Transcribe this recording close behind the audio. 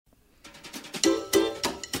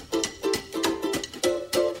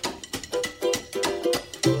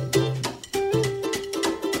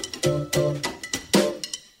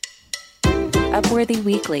Upworthy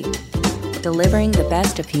Weekly, delivering the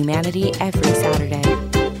best of humanity every Saturday.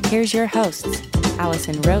 Here's your hosts,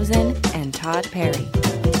 Allison Rosen and Todd Perry.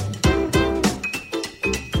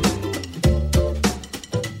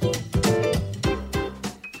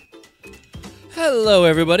 Hello,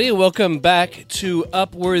 everybody. Welcome back to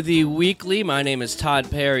Upworthy Weekly. My name is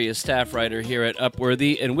Todd Perry, a staff writer here at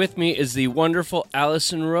Upworthy, and with me is the wonderful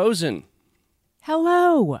Allison Rosen.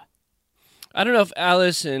 Hello. I don't know if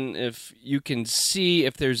Allison, if you can see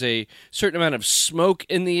if there's a certain amount of smoke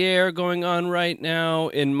in the air going on right now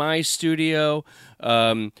in my studio.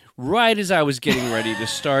 Right as I was getting ready to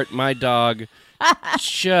start, my dog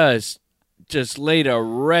just laid a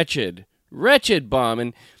wretched bomb.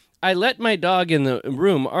 And I let my dog in the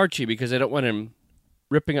room, Archie, because I don't want him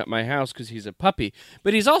ripping up my house because he's a puppy.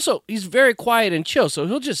 But he's very quiet and chill, so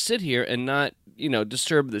he'll just sit here and not,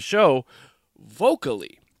 disturb the show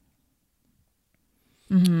vocally.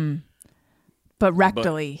 Mm-hmm. But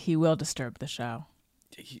rectally, he will disturb the show.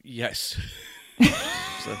 Yes.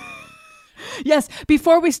 Yes.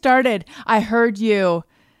 Before we started, I heard you.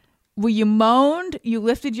 Well, you moaned, you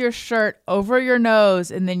lifted your shirt over your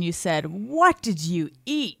nose, and then you said, "What did you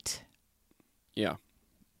eat?" Yeah.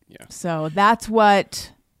 So that's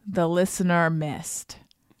what the listener missed.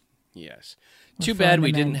 Yes. Too bad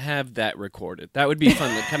we didn't have that recorded. That would be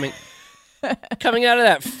fun. Coming out of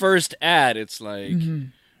that first ad, it's like,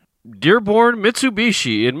 Dearborn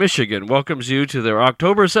Mitsubishi in Michigan welcomes you to their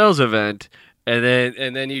October sales event, and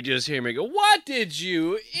then you just hear me go, "What did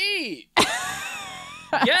you eat?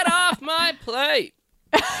 Get off my plate!"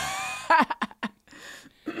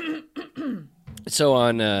 So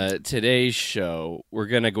on today's show, we're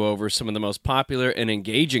going to go over some of the most popular and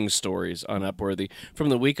engaging stories on Upworthy from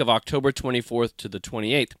the week of October 24th to the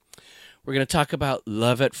 28th. We're going to talk about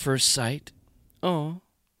love at first sight. Oh.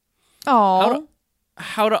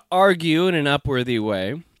 How to argue in an Upworthy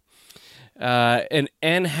way. And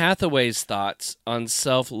Anne Hathaway's thoughts on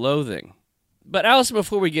self-loathing. But Allison,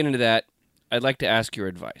 before we get into that, I'd like to ask your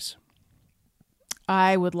advice.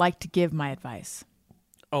 I would like to give my advice.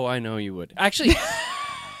 Oh, I know you would. Actually,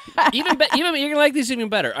 even you're going to like this even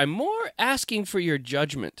better. I'm more asking for your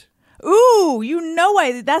judgment. Ooh,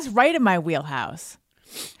 that's right in my wheelhouse.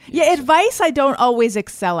 Yeah, advice I don't always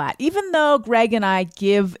excel at. Even though Greg and I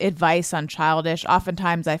give advice on Childish,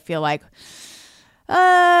 oftentimes I feel like,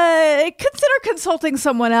 consider consulting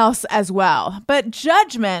someone else as well. But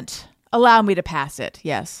judgment, allow me to pass it,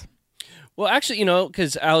 yes. Well, actually,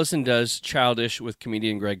 because Allison does Childish with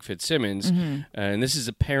comedian Greg Fitzsimmons, and this is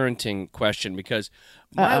a parenting question because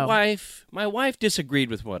my wife disagreed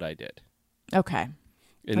with what I did. Okay.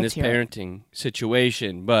 In this parenting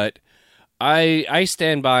situation, but I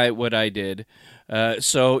stand by what I did.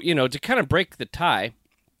 So, to kind of break the tie,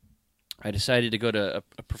 I decided to go to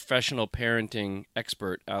a professional parenting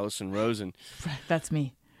expert, Allison Rosen. That's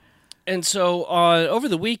me. And so over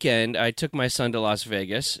the weekend, I took my son to Las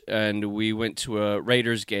Vegas, and we went to a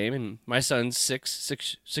Raiders game, and my son's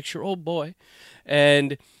six-year-old boy,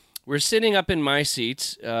 and we're sitting up in my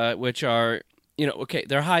seats, which are, okay,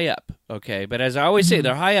 they're high up, okay, but as I always say,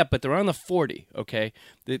 they're high up, but they're on the 40, okay.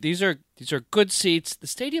 These are good seats. The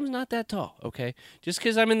stadium's not that tall, okay. Just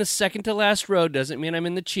because I'm in the second to last row doesn't mean I'm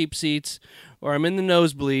in the cheap seats, or I'm in the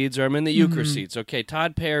nosebleeds, or I'm in the euchre seats, okay.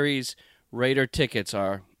 Todd Perry's Raider tickets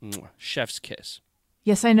are chef's kiss.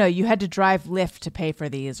 Yes, I know. You had to drive Lyft to pay for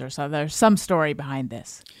these or so. There's some story behind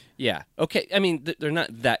this. Yeah. Okay. I mean, they're not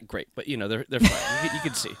that great, but, they're fine. You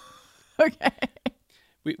can see. Okay.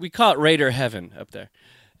 We call it Raider heaven up there.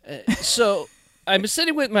 So I'm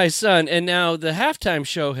sitting with my son, and now the halftime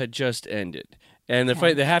show had just ended. And the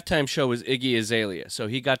halftime show was Iggy Azalea, so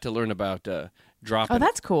he got to learn about dropping. Oh,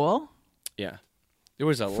 that's cool. Yeah. There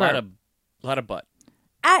was a lot of butt.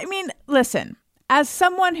 I mean, listen, as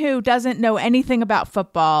someone who doesn't know anything about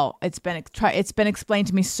football, it's been explained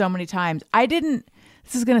to me so many times. This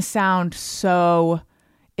is going to sound so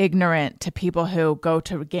ignorant to people who go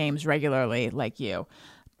to games regularly like you,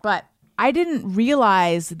 but I didn't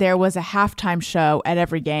realize there was a halftime show at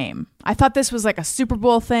every game. I thought this was like a Super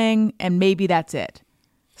Bowl thing, and maybe that's it.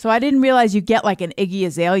 So I didn't realize you get like an Iggy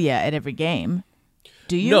Azalea at every game.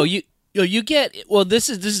 Do you? No, you get, well, this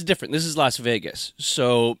is different. This is Las Vegas.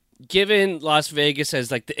 So given Las Vegas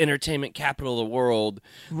as like the entertainment capital of the world,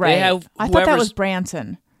 right. I thought that was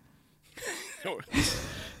Branson.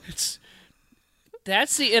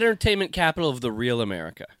 That's the entertainment capital of the real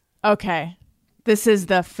America. Okay. This is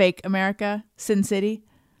the fake America, Sin City?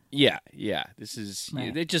 Yeah. This is,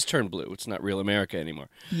 It just turned blue. It's not real America anymore.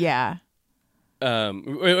 Yeah.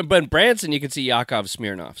 But in Branson, you can see Yakov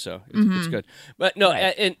Smirnoff, so it's good. But no,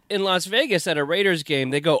 Right. in Las Vegas at a Raiders game,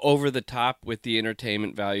 they go over the top with the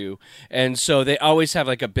entertainment value, and so they always have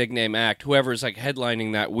like a big name act. Whoever's like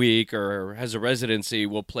headlining that week or has a residency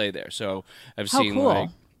will play there. So I've How seen cool.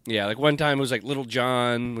 like one time it was like Little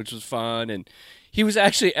John, which was fun, and he was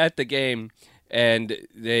actually at the game, and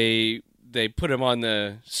they put him on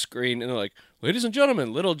the screen, and they're like, "Ladies and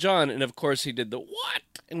gentlemen, Little John," and of course he did the what,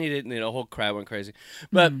 and he did, and the whole crowd went crazy.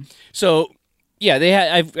 But so yeah, they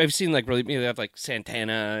had I've seen like really they have like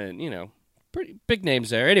Santana and pretty big names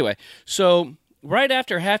there. Anyway, so right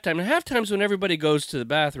after halftime, and halftime's when everybody goes to the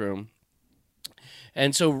bathroom,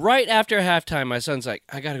 and so right after halftime, my son's like,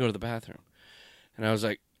 "I got to go to the bathroom," and I was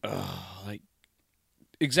like, "Oh, like."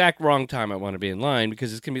 Exact wrong time I want to be in line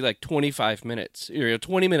because it's going to be like 25 minutes or a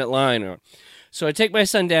 20-minute line. So I take my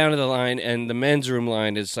son down to the line, and the men's room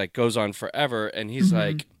line is like goes on forever, and he's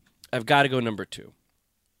like, I've got to go number 2.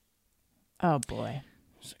 Oh boy.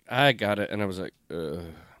 He's like, I got it. And I was like,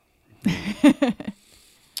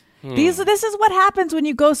 This is what happens when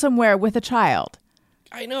you go somewhere with a child.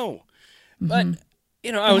 I know. But, I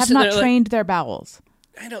They was have sitting not there like, trained their bowels.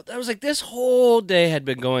 I know. I was like, this whole day had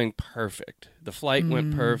been going perfect. The flight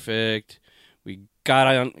went perfect. We got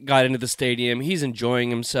into the stadium. He's enjoying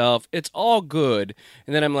himself. It's all good.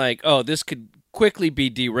 And then I'm like, oh, this could quickly be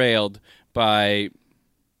derailed by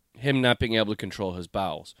him not being able to control his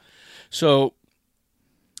bowels. So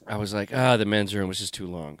I was like, the men's room was just too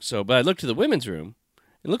long. But I looked to the women's room.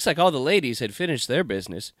 It looks like all the ladies had finished their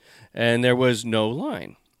business, and there was no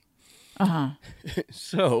line.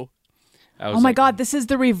 So I was Oh my like, God, this is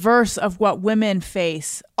the reverse of what women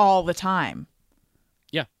face all the time.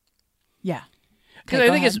 yeah. Yeah. Because Okay,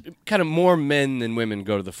 I think go ahead. it's kind of more men than women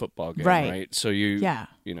go to the football game, Right. right? So Yeah.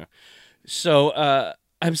 So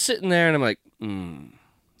I'm sitting there and I'm like,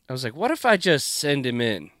 I was like, what if I just send him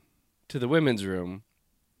in to the women's room?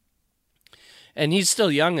 And he's still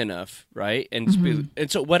young enough, right? And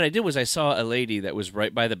so what I did was I saw a lady that was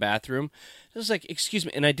right by the bathroom. I was like, excuse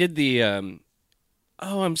me. And I did the,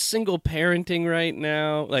 I'm single parenting right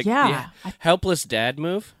now. Like, Yeah. the helpless dad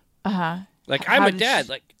move. Like, How I'm a did dad.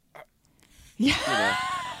 she- Like, Yeah.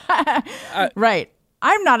 Right.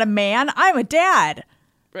 I'm not a man. I'm a dad.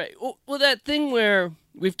 right. Well, that thing where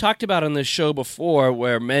we've talked about on this show before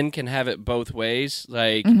where men can have it both ways.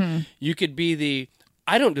 Like, you could be the,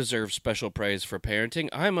 I don't deserve special praise for parenting.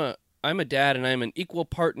 I'm a dad and I'm an equal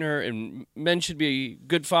partner and men should be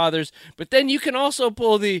good fathers. But then you can also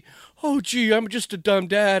pull the, oh, gee, I'm just a dumb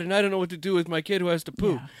dad and I don't know what to do with my kid who has to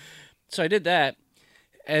poo. Yeah. So I did that.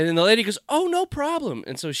 And then the lady goes, oh, no problem.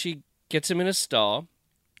 And so she gets him in a stall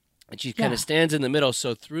and she kind Yeah. of stands in the middle.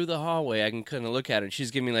 So through the hallway, I can kind of look at her and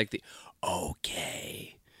she's giving me like the,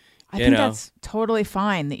 okay. I You think know. that's totally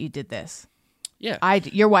fine that you did this. Yeah.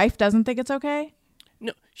 Your wife doesn't think it's okay?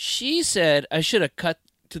 No, she said I should have cut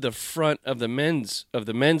to the front of the men's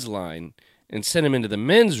line and sent him into the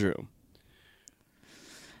men's room.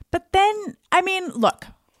 But then, I mean, look,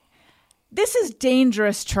 this is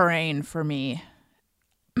dangerous terrain for me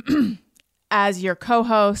as your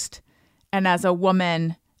co-host and as a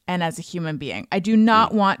woman and as a human being. I do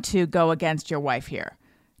not want to go against your wife here.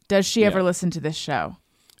 Does she ever listen to this show?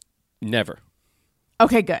 Never.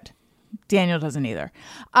 Okay, good. Daniel doesn't either.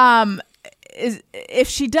 If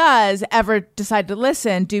she does ever decide to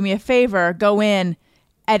listen, do me a favor, go in,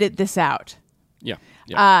 edit this out. Yeah.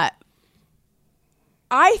 Yeah.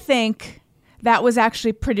 I think that was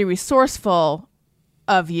actually pretty resourceful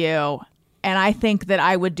of you. And I think that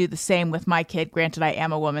I would do the same with my kid. Granted, I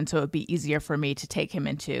am a woman, so it would be easier for me to take him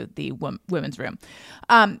into the women's room.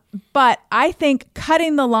 But I think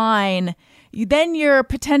cutting the line, then you're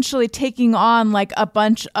potentially taking on like a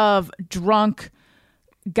bunch of drunk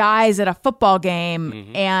guys at a football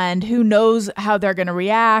game and who knows how they're going to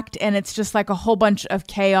react. And it's just like a whole bunch of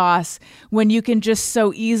chaos when you can just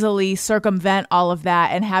so easily circumvent all of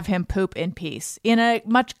that and have him poop in peace in a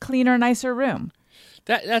much cleaner, nicer room.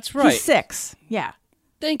 That's right. He's 6. Yeah.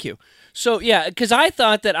 Thank you. So, yeah, because I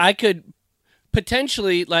thought that I could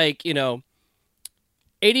potentially, 80%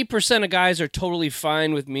 of guys are totally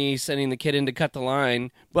fine with me sending the kid in to cut the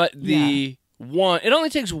line, but it only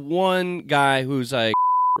takes one guy who's like,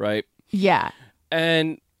 right? Yeah.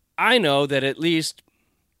 And I know that at least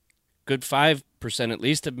good 5% at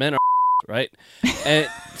least of men are right? And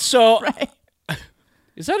so, Right.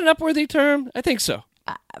 is that an upworthy term? I think so.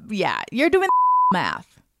 Yeah. You're doing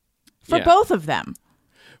math for Yeah. both of them.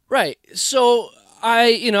 Right. So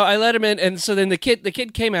I let him in, and so then the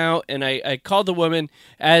kid came out, and I called the woman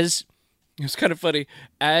as it was kind of funny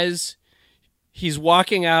as he's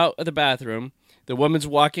walking out of the bathroom. The woman's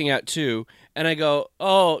walking out too, and I go,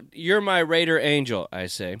 "Oh, you're my Raider angel," I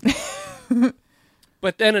say.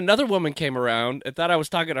 But then another woman came around and thought I was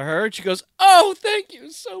talking to her, and she goes, "Oh, thank you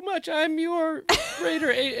so much. I'm your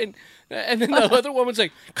Raider angel." And then the other woman's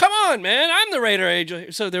like, "Come on, man, I'm the Raider angel."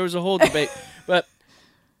 So there was a whole debate. But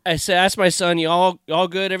I asked my son, "You all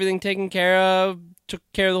good? Everything taken care of? Took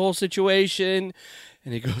care of the whole situation?"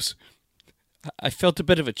 And he goes, "I felt a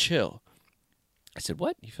bit of a chill." I said,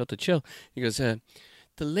 "What? You felt a chill?" He goes, "The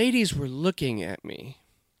ladies were looking at me."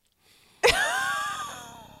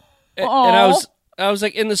 And I was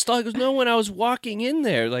like in the stall. He goes, "No, when I was walking in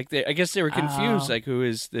there, like I guess they were confused. Like, who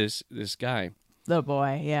is this guy?" The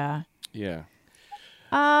boy, yeah. Yeah.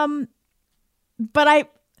 But I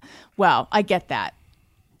get that.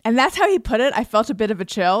 And that's how he put it. I felt a bit of a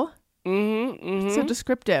chill. So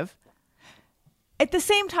descriptive. At the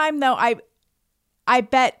same time, though, I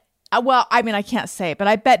bet, well, I mean, I can't say, but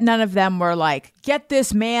I bet none of them were like, "Get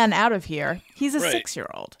this man out of here. He's a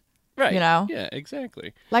 6-year-old. Right. You know? Yeah,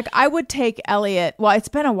 exactly. Like, I would take Elliot, well, it's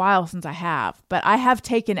been a while since I have, but I have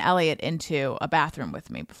taken Elliot into a bathroom with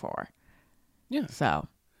me before. Yeah. So,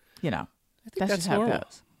 you know, I think that's just how normal. it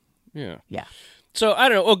goes. Yeah. Yeah. So, I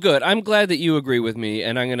don't know. Oh, good. I'm glad that you agree with me,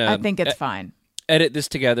 and I'm going to... I think it's fine. Edit this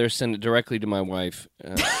together, send it directly to my wife.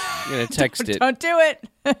 I'm going to text it. Don't do it.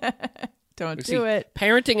 Don't do it.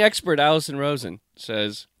 Parenting expert Allison Rosen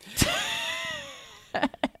says...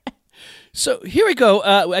 So, here we go.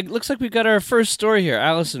 It looks like we've got our first story here.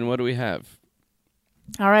 Allison, what do we have?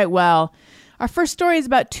 All right, well, our first story is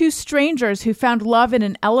about two strangers who found love in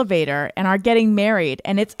an elevator and are getting married,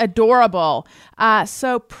 and it's adorable.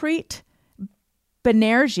 So Preet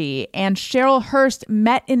Banerjee and Cheryl Hurst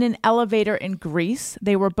met in an elevator in Greece.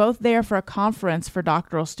 They were both there for a conference for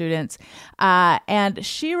doctoral students, and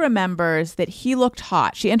she remembers that he looked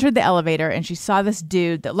hot. She entered the elevator and she saw this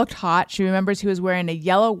dude that looked hot. She remembers he was wearing a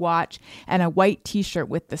yellow watch and a white t-shirt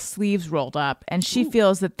with the sleeves rolled up, and she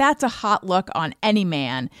feels that that's a hot look on any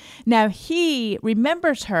man. Now, he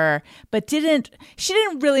remembers her, but she didn't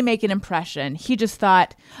really make an impression. He just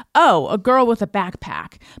thought, "Oh, a girl with a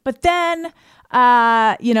backpack." But then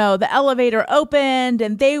the elevator opened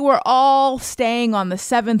and they were all staying on the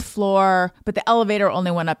 7th floor, but the elevator only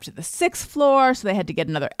went up to the 6th floor. So they had to get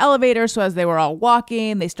another elevator. So as they were all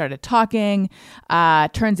walking, they started talking.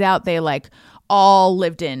 Turns out they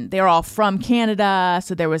they're all from Canada.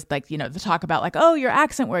 So there was the talk about "Oh, your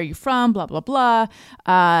accent, where are you from? Blah, blah, blah.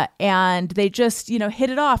 And they just, hit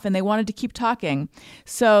it off and they wanted to keep talking.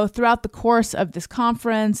 So throughout the course of this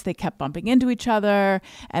conference, they kept bumping into each other.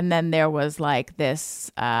 And then there was this,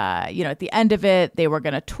 at the end of it, they were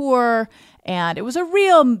going to tour. And it was a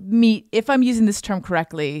real meet, if I'm using this term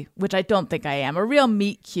correctly, which I don't think I am, a real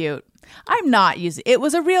meet cute. I'm not using it.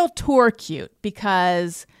 Was a real tour cute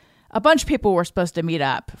because a bunch of people were supposed to meet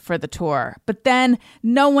up for the tour, but then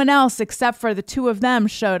no one else except for the two of them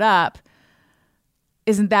showed up.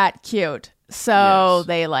 Isn't that cute? So Yes.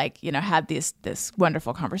 They had this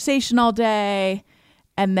wonderful conversation all day,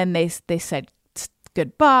 and then they said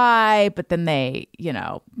goodbye, but then they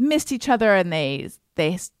missed each other, and they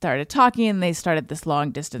started talking, and they started this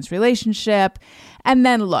long distance relationship. And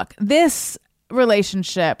then look, this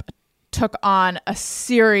relationship took on a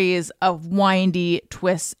series of windy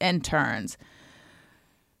twists and turns.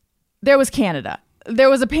 There was Canada. There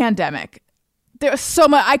was a pandemic. There was so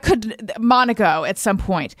much. Monaco at some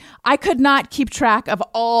point. I could not keep track of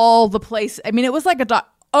all the places. I mean, it was like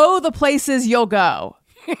the places you'll go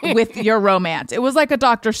with your romance. It was like a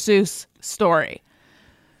Dr. Seuss story.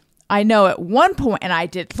 I know at one point, and I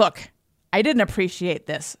didn't appreciate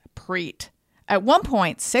this, Preet. At one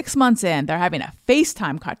point, 6 months in, they're having a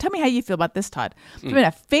FaceTime call. Tell me how you feel about this, Todd. They're having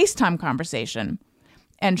a FaceTime conversation,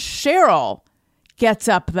 and Cheryl gets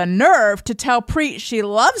up the nerve to tell Preet she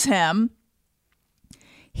loves him.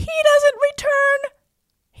 He doesn't return.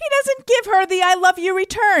 He doesn't give her the "I love you"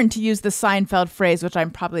 return, to use the Seinfeld phrase, which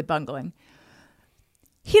I'm probably bungling.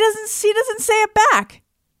 He doesn't say it back.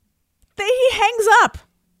 He hangs up.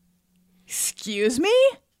 Excuse me?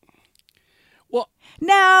 Well,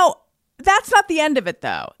 now, that's not the end of it,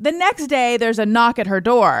 though. The next day, there's a knock at her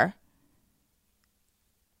door.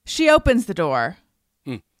 She opens the door.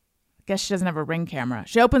 I guess she doesn't have a Ring camera.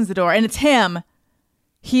 She opens the door, and it's him.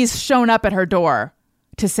 He's shown up at her door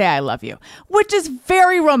to say "I love you," which is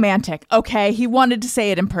very romantic. Okay, he wanted to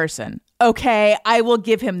say it in person. Okay, I will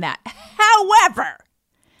give him that. However,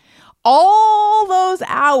 all those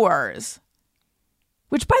hours,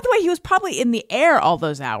 which, by the way, he was probably in the air all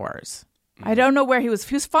those hours. I don't know where he was.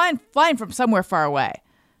 He was flying from somewhere far away.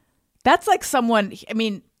 That's like someone, I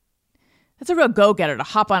mean, That's a real go-getter to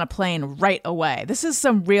hop on a plane right away. This is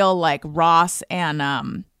some real like Ross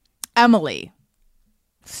and Emily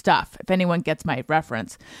stuff, if anyone gets my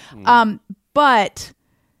reference. But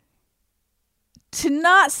to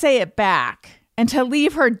not say it back and to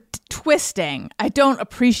leave her twisting, I don't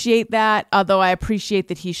appreciate that, although I appreciate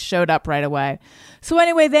that he showed up right away. So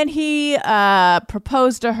anyway, then he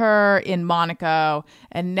proposed to her in Monaco,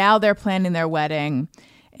 and now they're planning their wedding,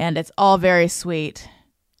 and it's all very sweet.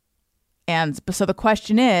 And so the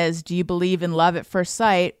question is, do you believe in love at first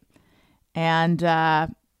sight? And yeah,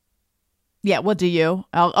 well, do you?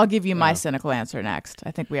 I'll give you my cynical answer next.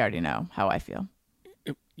 I think we already know how I feel.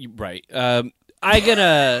 Right. I'm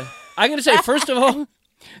gonna say, first of all,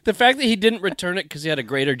 the fact that he didn't return it because he had a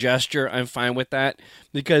greater gesture, I'm fine with that,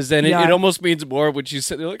 because then it almost means more when she's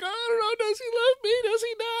sitting there like, I don't know, does he love me? Does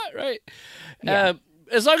he not? Right. Yeah.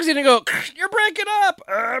 As long as he didn't go, you're breaking up.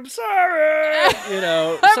 I'm sorry.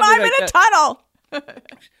 I'm in a tunnel.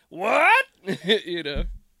 What?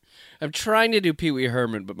 I'm trying to do Pee Wee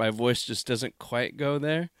Herman, but my voice just doesn't quite go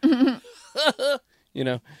there. I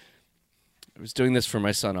was doing this for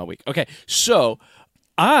my son all week. Okay, so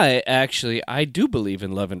I do believe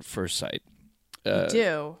in love at first sight. You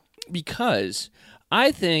do? Because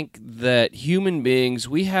I think that human beings,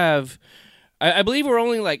 we have... I believe we're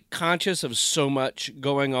only like conscious of so much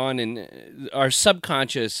going on, and our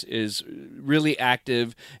subconscious is really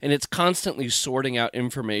active, and it's constantly sorting out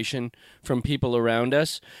information from people around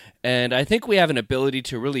us. And I think we have an ability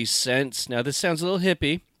to really sense, now this sounds a little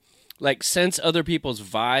hippie, like sense other people's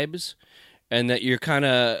vibes, and that you're kind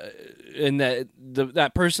of, and that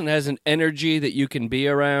that person has an energy that you can be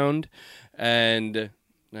around. And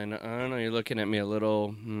I don't know, you're looking at me a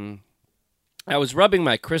little... I was rubbing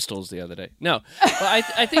my crystals the other day. No, but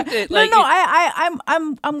I think that like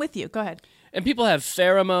I'm with you. Go ahead. And people have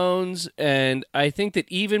pheromones, and I think that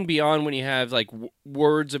even beyond when you have like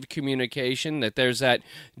words of communication, that there's that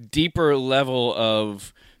deeper level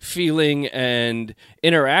of feeling and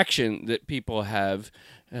interaction that people have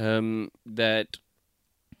that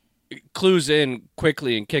clues in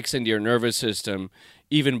quickly and kicks into your nervous system.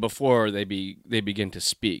 Even before they begin to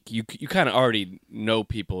speak, you kind of already know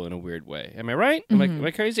people in a weird way. Am I right? Am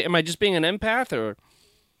I crazy? Am I just being an empath, or?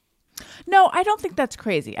 No, I don't think that's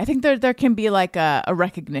crazy. I think there can be like a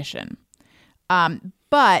recognition,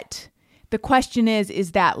 but the question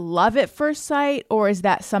is that love at first sight, or is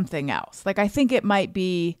that something else? Like I think it might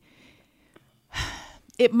be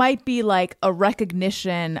like a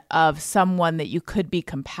recognition of someone that you could be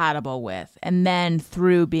compatible with. And then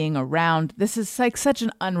through being around, this is like such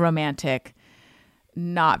an unromantic,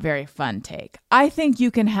 not very fun take. I think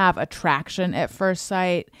you can have attraction at first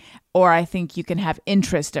sight, or I think you can have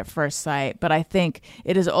interest at first sight. But I think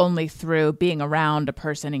it is only through being around a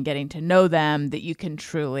person and getting to know them that you can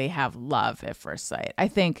truly have love at first sight. I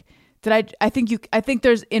think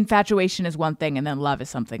there's infatuation is one thing and then love is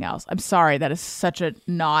something else. I'm sorry, that is such a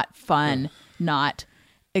not fun, not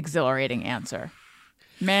exhilarating answer.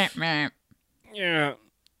 Meh, meh. Yeah.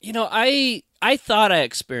 I thought I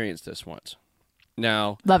experienced this once.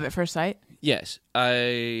 Now, love at first sight? Yes.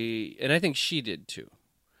 I think she did too.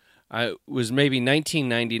 I was maybe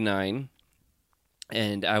 1999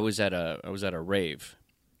 and I was at a rave.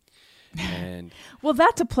 And well,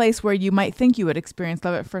 that's a place where you might think you would experience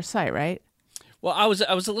love at first sight, right? Well, I was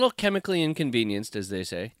a little chemically inconvenienced, as they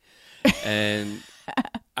say, and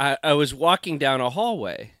I was walking down a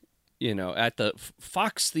hallway, at the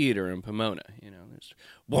Fox Theater in Pomona. There's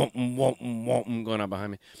womp going on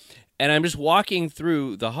behind me, and I'm just walking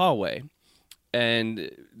through the hallway,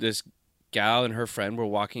 and this gal and her friend were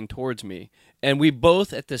walking towards me, and we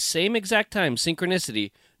both at the same exact time,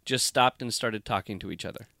 synchronicity, just stopped and started talking to each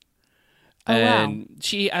other. Oh, and wow.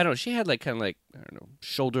 she had like kind of like,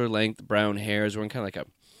 shoulder length brown hairs, wearing kind of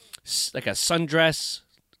like a sundress,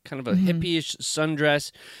 kind of a hippie-ish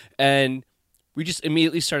sundress, and we just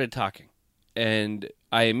immediately started talking. And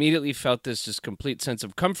I immediately felt this just complete sense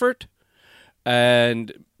of comfort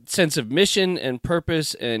and sense of mission and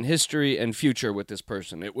purpose and history and future with this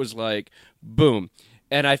person. It was like, boom.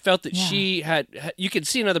 And I felt that she had, you could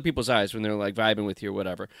see in other people's eyes when they're like vibing with you or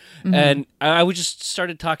whatever. And I would just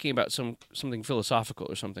started talking about something philosophical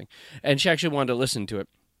or something. And she actually wanted to listen to it.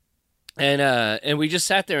 And we just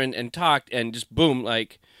sat there and talked and just boom,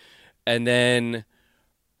 like, and then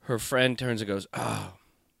her friend turns and goes, oh,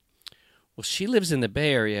 well, she lives in the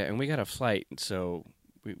Bay Area and we got a flight. So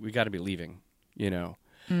we got to be leaving,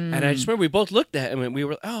 And I just remember we both looked at him and we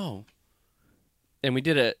were, oh. And we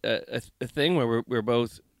did a thing where we were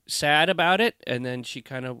both sad about it, and then she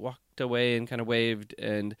kind of walked away and kind of waved,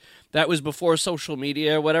 and that was before social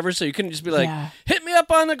media or whatever, so you couldn't just be like, hit me up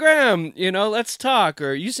up on the gram, let's talk,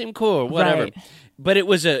 or you seem cool, or whatever. Right. But it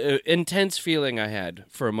was a intense feeling I had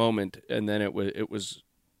for a moment, and then it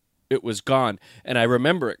was gone. And I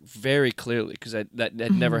remember it very clearly because that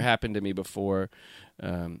had never happened to me before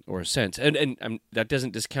or since. And that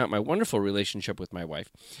doesn't discount my wonderful relationship with my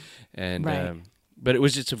wife. And Right. but it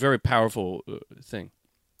was just a very powerful thing.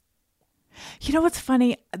 You know what's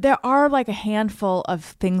funny? There are like a handful of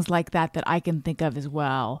things like that I can think of as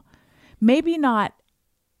well. Maybe not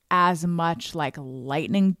as much like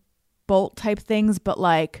lightning bolt type things, but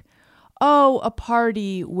like, a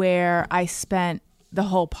party where I spent the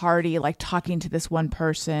whole party like talking to this one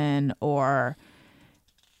person, or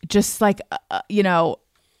just like,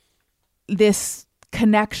 this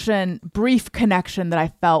brief connection that I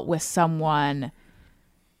felt with someone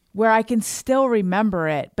where I can still remember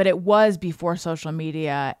it, but it was before social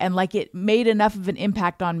media, and like it made enough of an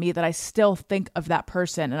impact on me that I still think of that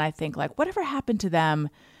person, and I think like, whatever happened to them,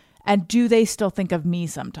 and do they still think of me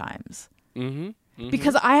sometimes? Mm-hmm. Mm-hmm.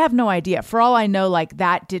 Because I have no idea. For all I know, like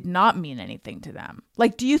that did not mean anything to them.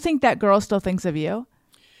 Like, do you think that girl still thinks of you?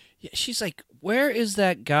 Yeah, she's like, where is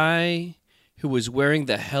that guy who was wearing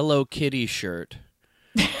the Hello Kitty shirt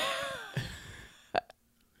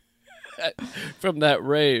from that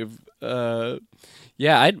rave?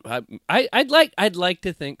 Yeah, I'd like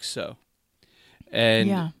to think so,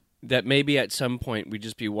 and that maybe at some point we'd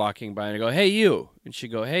just be walking by and I go, "Hey you," and she'd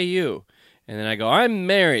go, "Hey you," and then I go, "I'm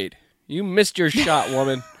married. You missed your shot,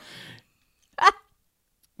 woman."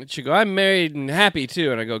 And she'd go, "I'm married and happy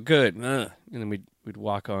too," and I go, "Good," and then we'd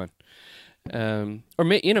walk on. Or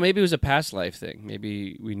maybe it was a past life thing.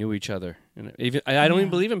 Maybe we knew each other. Even I don't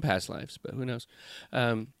even believe in past lives, but who knows?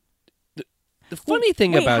 The funny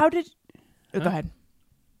thing about how did go ahead.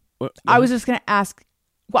 What? I was just going to ask.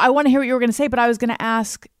 Well, I want to hear what you were going to say, but I was going to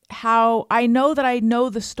ask how I know that I know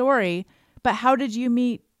the story, but how did you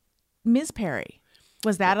meet Ms. Perry?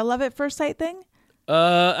 Was that a love at first sight thing?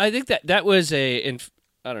 I think that was a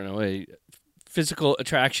physical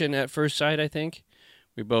attraction at first sight. I think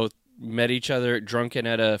we both met each other drunken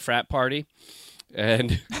at a frat party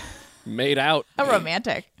and made out. How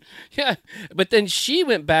romantic. Yeah, but then she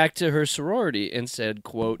went back to her sorority and said,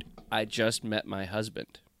 quote, "I just met my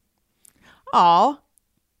husband." Aw,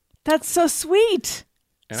 that's so sweet.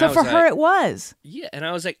 And so for her it was. Yeah, and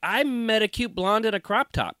I was like, I met a cute blonde in a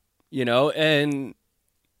crop top, and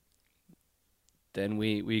then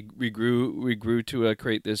we grew to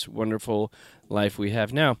create this wonderful life we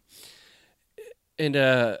have now. And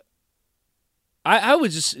I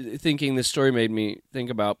was just thinking, this story made me think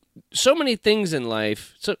about so many things in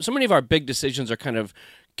life. So many of our big decisions are kind of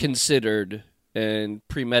considered and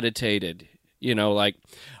premeditated. Like,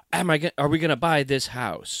 are we going to buy this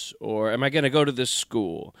house, or am I going to go to this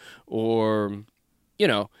school, or,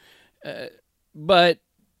 but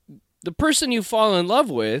the person you fall in love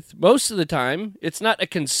with, most of the time, it's not a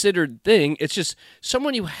considered thing. It's just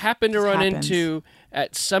someone you happen to run into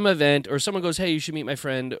at some event, or someone goes, "Hey, you should meet my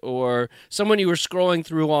friend," or someone you were scrolling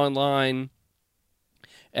through online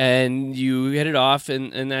and you hit it off,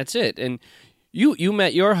 and that's it. And you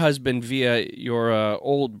met your husband via your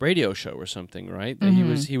old radio show or something, right?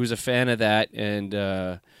 Mm-hmm. He was a fan of that, and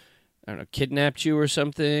I don't know, kidnapped you or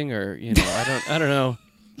something, or I don't know,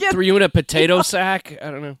 threw you in a potato sack. I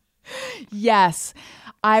don't know. Yes,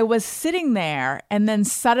 I was sitting there, and then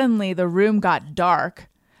suddenly the room got dark,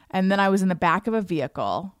 and then I was in the back of a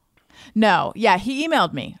vehicle. No, yeah, he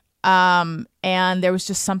emailed me, and there was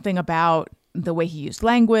just something about the way he used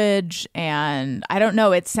language, and I don't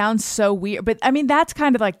know, it sounds so weird, but I mean, that's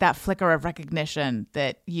kind of like that flicker of recognition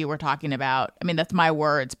that you were talking about. I mean, that's my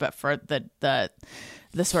words, but for the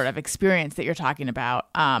sort of experience that you're talking about.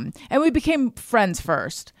 And we became friends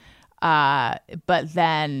first. But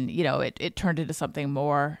then, it turned into something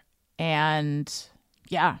more. And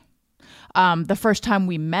yeah, the first time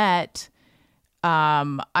we met,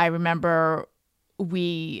 I remember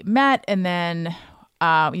we met, and then,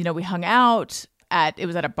 we hung out it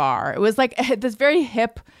was at a bar. It was like this very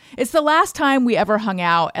hip, it's the last time we ever hung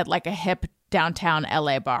out at like a hip downtown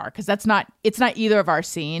LA bar. 'Cause it's not either of our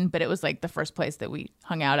scene, but it was like the first place that we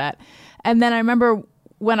hung out at. And then I remember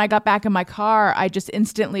when I got back in my car, I just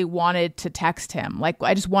instantly wanted to text him. Like,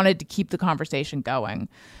 I just wanted to keep the conversation going.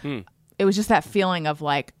 It was just that feeling of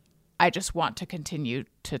like, I just want to continue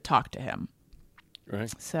to talk to him.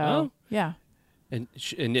 Right. So, yeah. And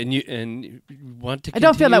you want to continue? I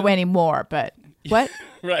don't feel that way anymore, but what?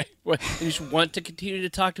 Right. What? You just want to continue to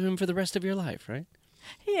talk to him for the rest of your life, right?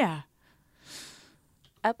 Yeah.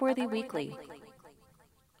 Upworthy Weekly.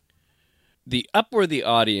 The Upworthy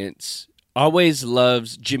audience always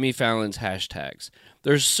loves Jimmy Fallon's hashtags.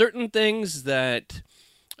 There's certain things that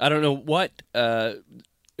I don't know what.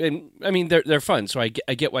 And I mean, they're fun, so I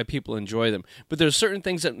get why people enjoy them. But there's certain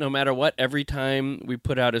things that no matter what, every time we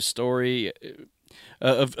put out a story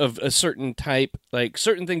of a certain type, like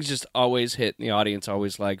certain things just always hit, and the audience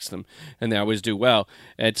always likes them, and they always do well.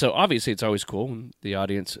 And so obviously it's always cool when the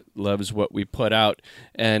audience loves what we put out.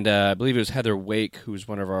 And I believe it was Heather Wake, who's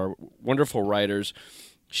one of our wonderful writers.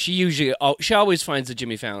 She always finds the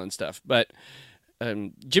Jimmy Fallon stuff, but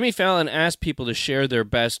Jimmy Fallon asked people to share their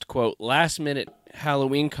best, quote, last-minute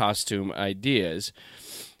Halloween costume ideas,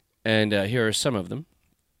 and here are some of them.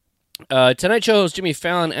 Tonight Show host Jimmy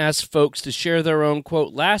Fallon asked folks to share their own,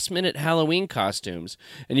 quote, last-minute Halloween costumes,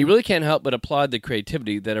 and you really can't help but applaud the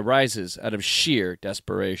creativity that arises out of sheer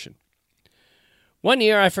desperation. One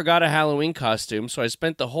year I forgot a Halloween costume, so I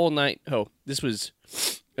spent the whole night... Oh, this was...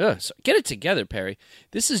 get it together, Perry.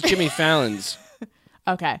 This is Jimmy Fallon's...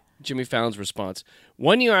 Okay. Jimmy Fallon's response.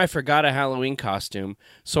 One year I forgot a Halloween costume,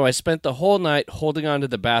 so I spent the whole night holding onto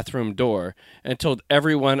the bathroom door and told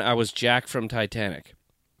everyone I was Jack from Titanic.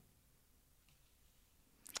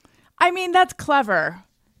 I mean, that's clever,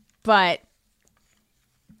 but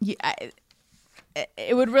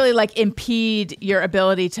it would really like impede your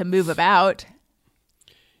ability to move about.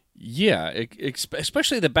 Yeah,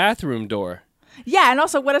 especially the bathroom door. Yeah, and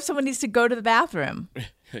also, what if someone needs to go to the bathroom?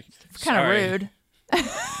 It's kind of rude.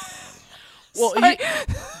 Well,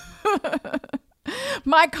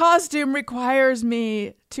 my costume requires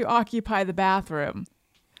me to occupy the bathroom.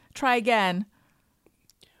 Try again.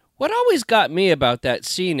 What always got me about that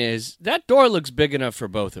scene is that door looks big enough for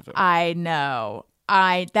both of them. I know.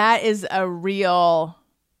 That is a real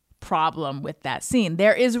problem with that scene.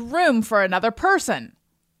 There is room for another person.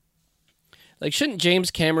 Like, shouldn't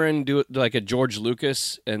James Cameron do it like a George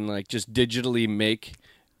Lucas and like just digitally make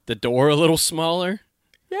the door a little smaller?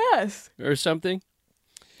 Yes. Or something?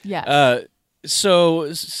 Yes.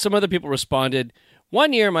 So some other people responded,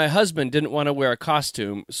 one year my husband didn't want to wear a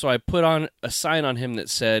costume, so I put on a sign on him that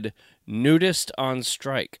said, nudist on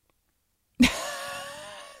strike.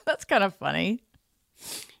 That's kind of funny.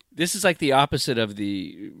 This is like the opposite of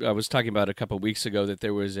I was talking about a couple of weeks ago that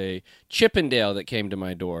there was a Chippendale that came to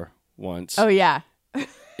my door once. Oh, yeah. And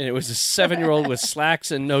it was a 7-year-old with slacks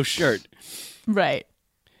and no shirt. Right.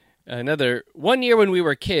 Another, one year when we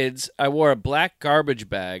were kids, I wore a black garbage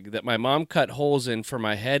bag that my mom cut holes in for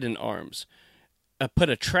my head and arms. I put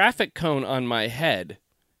a traffic cone on my head,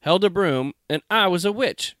 held a broom, and I was a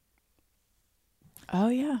witch. Oh,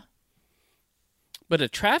 yeah. But a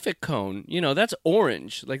traffic cone, that's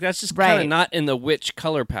orange. Like, that's just kind of not in the witch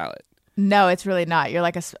color palette. No, it's really not. You're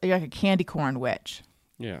like a candy corn witch.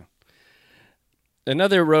 Yeah.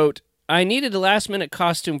 Another wrote, I needed a last-minute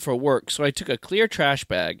costume for work, so I took a clear trash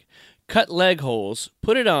bag, cut leg holes,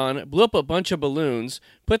 put it on, blew up a bunch of balloons,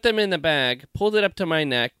 put them in the bag, pulled it up to my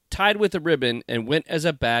neck, tied with a ribbon, and went as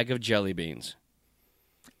a bag of jelly beans.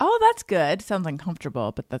 Oh, that's good. Sounds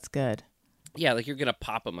uncomfortable, but that's good. Yeah, like you're going to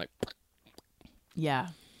pop them like... Yeah.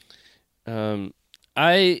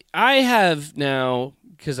 I have now,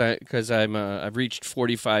 because I've reached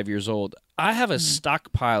 45 years old, I have a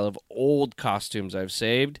stockpile of old costumes I've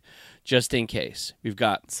saved just in case. We've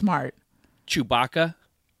got smart Chewbacca.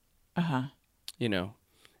 Uh-huh.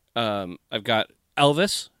 I've got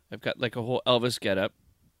Elvis. I've got like a whole Elvis getup.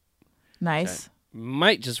 Nice.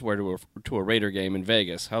 Might just wear to a Raider game in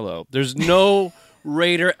Vegas. Hello. There's no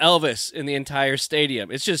Raider Elvis in the entire stadium.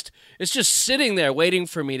 It's just sitting there waiting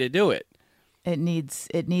for me to do it. It needs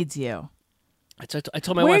you. I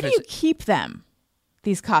told my wife. wife. Where do you keep them?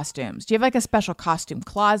 These costumes? Do you have like a special costume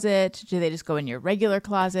closet? Do they just go in your regular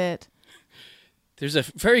closet? There's a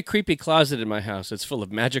very creepy closet in my house. It's full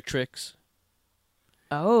of magic tricks.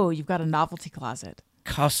 Oh, you've got a novelty closet.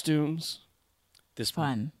 Costumes. This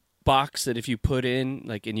fun box that if you put in,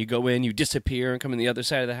 like, and you go in, you disappear and come in the other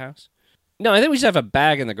side of the house. No, I think we just have a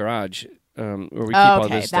bag in the garage where we keep all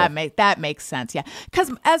this stuff. That makes sense. Yeah,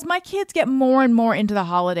 because as my kids get more and more into the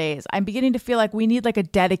holidays, I'm beginning to feel like we need like a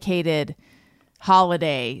dedicated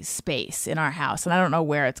holiday space in our house, and I don't know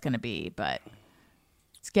where it's going to be, but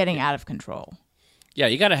it's getting out of control. Yeah,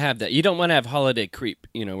 you got to have that. You don't want to have holiday creep,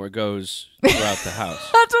 where it goes throughout the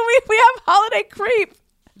house. That's what we have: holiday creep,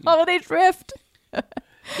 holiday drift.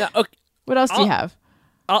 Now, okay, what else do you have?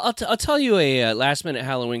 I'll tell you a last-minute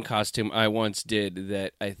Halloween costume I once did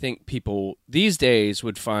that I think people these days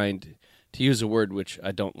would find, to use a word which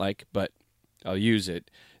I don't like, but I'll use it,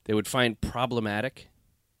 they would find problematic.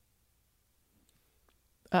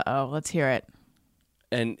 Uh-oh, let's hear it.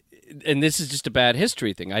 And this is just a bad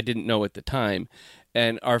history thing. I didn't know at the time.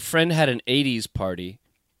 And our friend had an 80s party.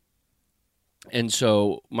 And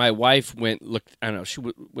so my wife looked, I don't know, she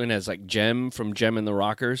went as like Jem from Jem and the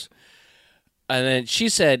Rockers. And then she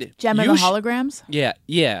said... Jem and the Holograms? Yeah.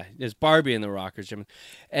 There's Barbie and the Rockers. Jem.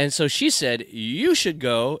 And so she said, you should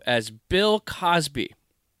go as Bill Cosby.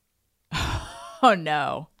 Oh,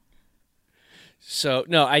 no. So,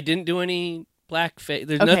 no, I didn't do any blackface.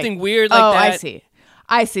 There's nothing weird like that.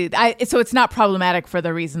 I see. So it's not problematic for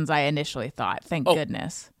the reasons I initially thought. Thank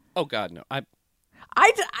goodness. Oh, God, no. I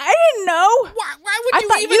didn't know. Why would you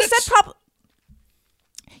even...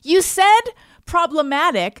 You said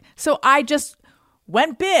problematic, so I just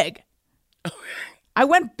went big. I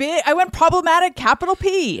went big. I went problematic, capital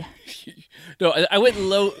P. No, I went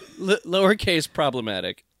lowercase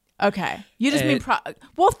problematic. Okay. You just mean...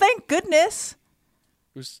 well, thank goodness.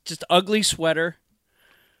 It was just ugly sweater.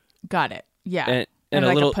 Got it. Yeah. And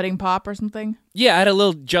like a little a pudding pop or something? Yeah, I had a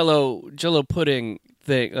little Jello pudding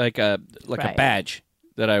thing, like a badge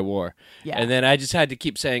that I wore. Yeah. And then I just had to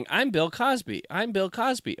keep saying, I'm Bill Cosby. I'm Bill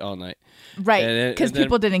Cosby all night. Right. Because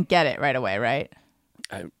people didn't get it right away, right?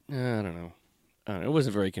 I don't know. It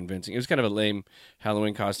wasn't very convincing. It was kind of a lame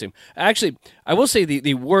Halloween costume. Actually, I will say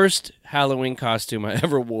the worst Halloween costume I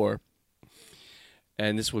ever wore,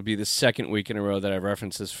 and this would be the second week in a row that I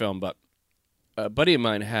referenced this film, but a buddy of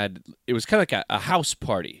mine it was kind of like a house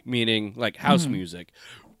party, meaning like house music.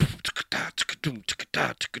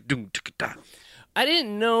 I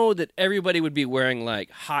didn't know that everybody would be wearing like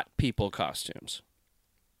hot people costumes.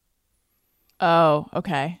 Oh,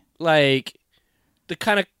 okay. Like the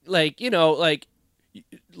kind of like,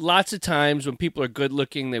 lots of times when people are good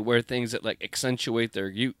looking, they wear things that like accentuate their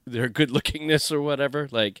good lookingness or whatever.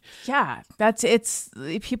 Like, yeah,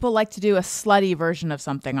 people like to do a slutty version of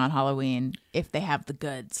something on Halloween if they have the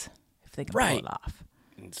goods, if they can pull it off.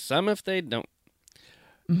 And some if they don't.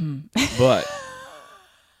 But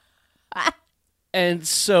and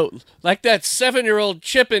so like that 7-year-old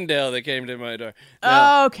Chippendale that came to my door.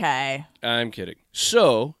 Now, okay. I'm kidding.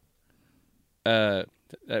 So, we're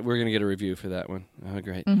going to get a review for that one. Oh,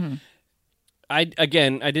 great. Mm-hmm. I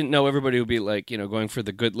didn't know everybody would be like, going for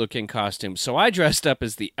the good-looking costume. So I dressed up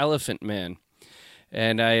as the Elephant Man.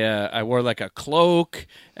 And I wore like a cloak,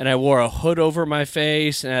 and I wore a hood over my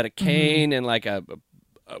face, and I had a cane and like a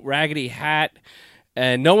raggedy hat.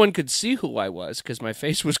 And no one could see who I was because my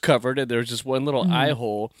face was covered, and there was just one little eye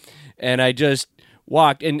hole. And I just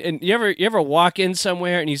walked. And you ever walk in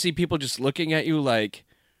somewhere and you see people just looking at you like,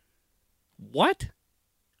 what?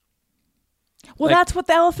 Well, that's what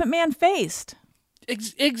the Elephant Man faced.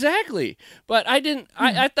 Exactly. But I didn't.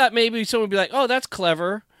 I thought maybe someone would be like, "Oh, that's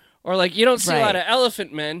clever," or like, "You don't see a lot of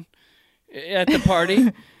elephant men at the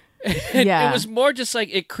party." It was more just like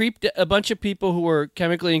it creeped a bunch of people who were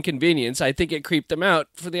chemically inconvenienced. I think it creeped them out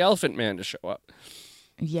for the Elephant Man to show up.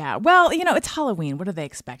 Yeah. Well, it's Halloween. What are they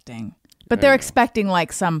expecting? But they're expecting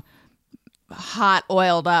like some hot,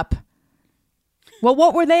 oiled up. Well,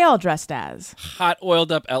 what were they all dressed as? Hot,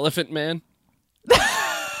 oiled up Elephant Man.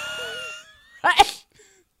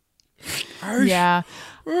 Yeah.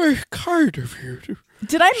 Kind of here.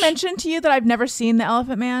 Did I mention to you that I've never seen The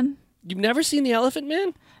Elephant Man? You've never seen The Elephant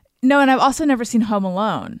Man? No, and I've also never seen Home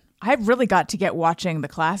Alone. I've really got to get watching the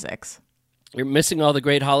classics. You're missing all the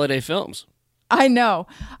great holiday films. I know.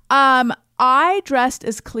 I dressed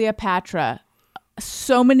as Cleopatra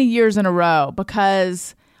so many years in a row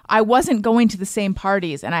because I wasn't going to the same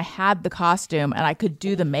parties and I had the costume and I could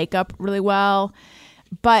do the makeup really well.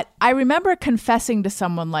 But I remember confessing to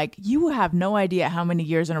someone like, you have no idea how many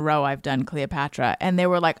years in a row I've done Cleopatra. And they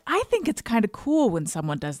were like, I think it's kind of cool when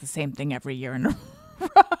someone does the same thing every year in a row.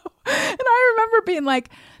 And I remember being like,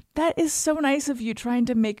 that is so nice of you trying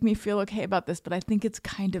to make me feel okay about this, but I think it's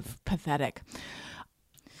kind of pathetic.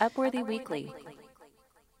 Upworthy Weekly.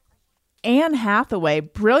 Anne Hathaway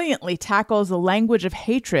brilliantly tackles the language of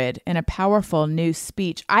hatred in a powerful new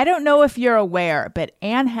speech. I don't know if you're aware, but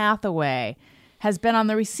Anne Hathaway has been on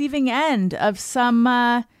the receiving end of some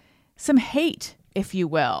hate, if you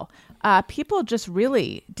will. People just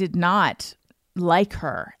really did not like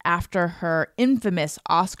her after her infamous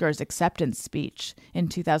Oscars acceptance speech in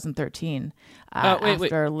 2013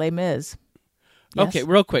 after Les Mis. Yes? Okay,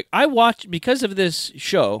 real quick. I watched, because of this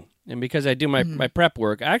show and because I do my prep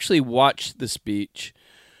work, I actually watched the speech.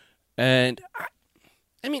 And,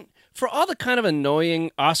 I mean, for all the kind of annoying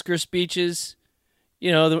Oscar speeches,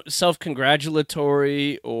 the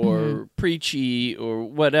self-congratulatory or preachy or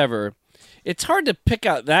whatever, it's hard to pick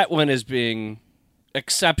out that one as being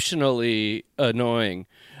exceptionally annoying.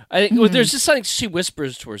 I think there's just something she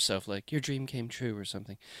whispers to herself, like, your dream came true or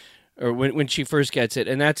something. Or when she first gets it.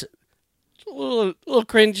 And that's a little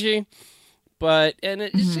cringy. But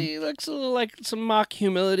she looks a little like some mock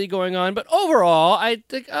humility going on. But overall, I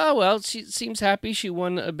think, oh well, she seems happy. She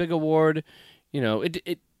won a big award.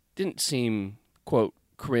 It didn't seem quote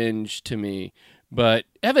cringe to me, but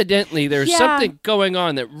evidently there's something going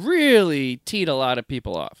on that really teed a lot of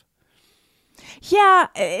people off. Yeah,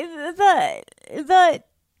 the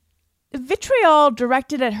vitriol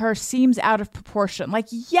directed at her seems out of proportion. Like,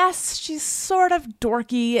 yes, she's sort of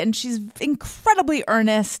dorky and she's incredibly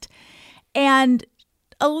earnest and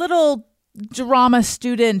a little drama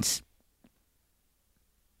student.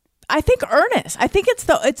 I think earnest. I think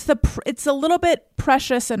it's a little bit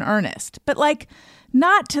precious and earnest, but like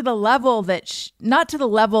not to the level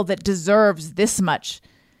that deserves this much.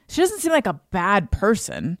 She doesn't seem like a bad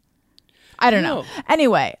person. I don't know.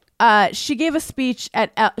 Anyway, she gave a speech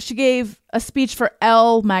for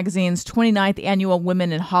Elle magazine's 29th annual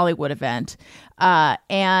Women in Hollywood event,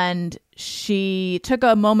 and she took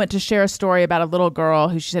a moment to share a story about a little girl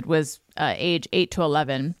who she said was age 8 to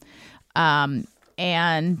 11,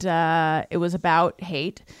 and it was about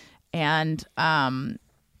hate. And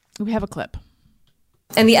we have a clip.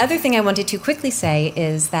 And the other thing I wanted to quickly say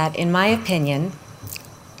is that, in my opinion,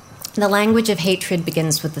 the language of hatred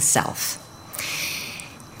begins with the self.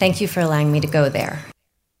 Thank you for allowing me to go there.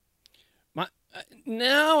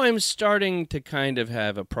 Now I'm starting to kind of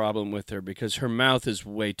have a problem with her because her mouth is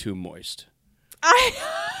way too moist.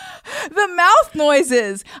 The mouth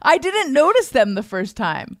noises, I didn't notice them the first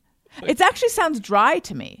time. It actually sounds dry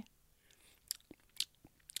to me.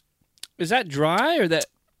 Is that dry or that?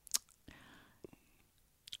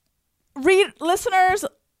 Listeners,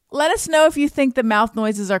 let us know if you think the mouth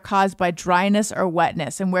noises are caused by dryness or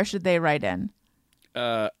wetness, and where should they write in?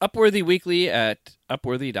 Upworthy Weekly at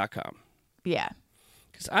upworthy.com. Yeah.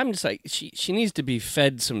 Because I'm just like, she needs to be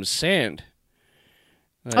fed some sand.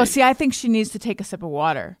 See, I think she needs to take a sip of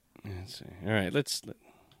water. Let's see. All right, let's...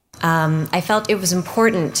 I felt it was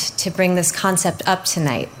important to bring this concept up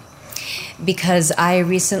tonight because I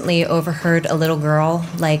recently overheard a little girl,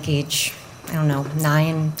 like age,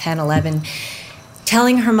 9, 10, 11,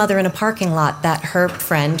 telling her mother in a parking lot that her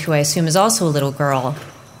friend, who I assume is also a little girl,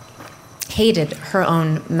 hated her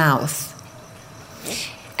own mouth.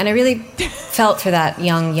 And I really felt for that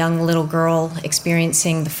young little girl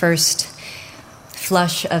experiencing the first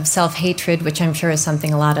flush of self-hatred, which I'm sure is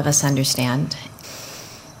something a lot of us understand.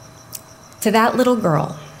 To that little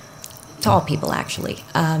girl, to all people actually,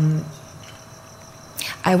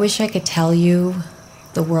 I wish I could tell you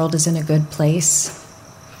the world is in a good place.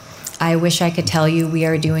 I wish I could tell you we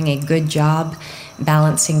are doing a good job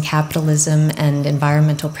balancing capitalism and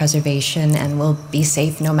environmental preservation and we'll be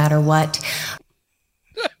safe no matter what.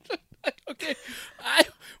 Okay.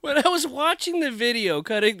 When I was watching the video,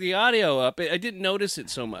 cutting the audio up, I didn't notice it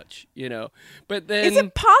so much, But then... Is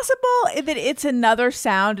it possible that it's another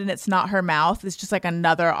sound and it's not her mouth? It's just like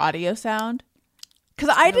another audio sound?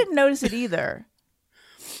 Because I didn't notice it either.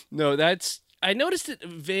 No, I noticed it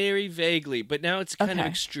very vaguely, but now it's kind of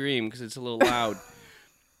extreme because it's a little loud.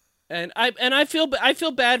 And I feel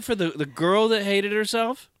bad for the girl that hated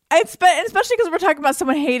herself. Especially because we're talking about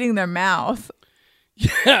someone hating their mouth.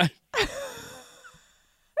 Yeah.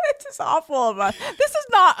 It's just awful of us. This is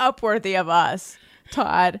not upworthy of us,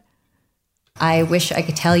 Todd. I wish I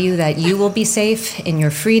could tell you that you will be safe in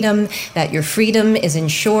your freedom, that your freedom is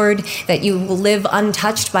ensured, that you will live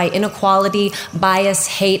untouched by inequality, bias,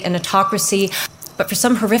 hate, and autocracy. But for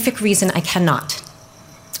some horrific reason, I cannot.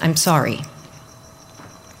 I'm sorry.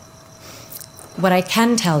 What I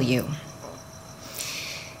can tell you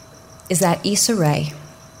is that Issa Rae,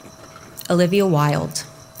 Olivia Wilde,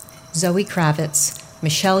 Zoe Kravitz,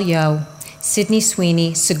 Michelle Yeoh, Sydney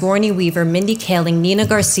Sweeney, Sigourney Weaver, Mindy Kaling, Nina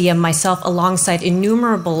Garcia, myself, alongside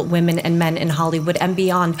innumerable women and men in Hollywood and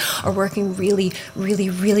beyond, are working really, really,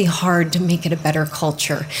 really hard to make it a better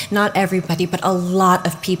culture. Not everybody, but a lot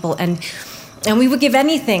of people. And we would give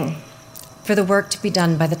anything for the work to be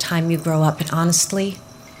done by the time you grow up. And honestly,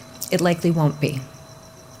 it likely won't be.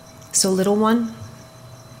 So, little one,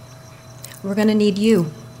 we're going to need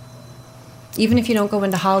you. Even if you don't go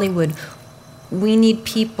into Hollywood, we need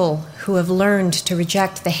people who have learned to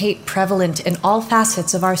reject the hate prevalent in all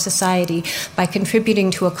facets of our society by contributing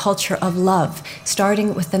to a culture of love,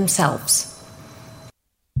 starting with themselves.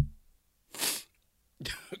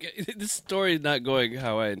 Okay, this story is not going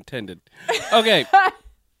how I intended. Okay.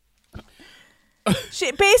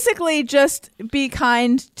 Basically, just be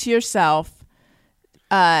kind to yourself,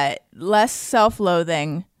 less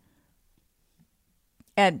self-loathing,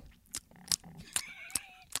 and...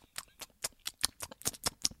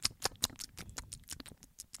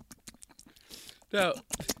 Now,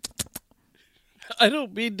 I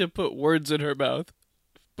don't mean to put words in her mouth,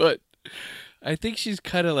 but I think she's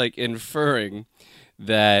kind of like inferring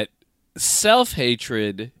that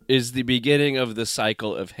self-hatred is the beginning of the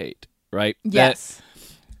cycle of hate, right? Yes.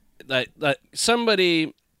 That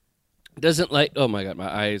somebody doesn't like, oh my God,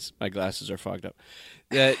 my glasses are fogged up.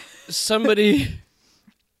 That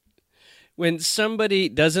when somebody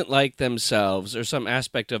doesn't like themselves or some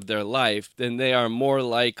aspect of their life, then they are more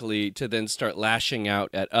likely to then start lashing out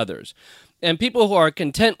at others. And people who are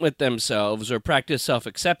content with themselves or practice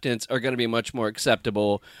self-acceptance are going to be much more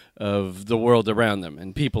acceptable of the world around them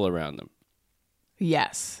and people around them.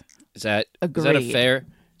 Yes. Is that Agreed. a fair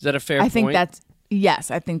point? I think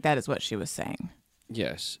I think that is what she was saying.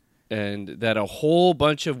 Yes. And that a whole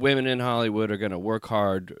bunch of women in Hollywood are going to work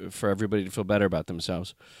hard for everybody to feel better about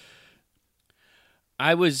themselves.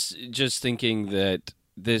 I was just thinking that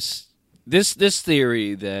this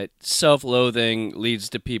theory that self-loathing leads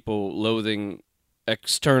to people loathing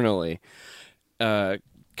externally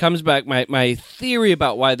comes back. My theory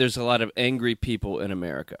about why there's a lot of angry people in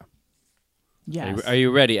America. Yes. Are you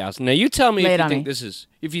ready, Alison? Now you tell me Lay if it you on think me. this is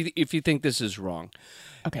if you think this is wrong.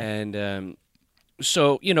 Okay. And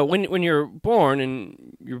so when you're born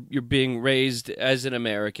and you're being raised as an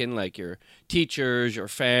American, like your teachers, your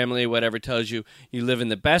family, whatever tells you you live in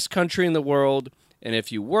the best country in the world, and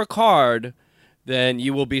if you work hard, then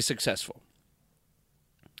you will be successful.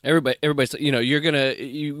 Everybody's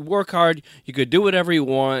you work hard, you could do whatever you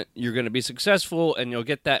want, you're gonna be successful, and you'll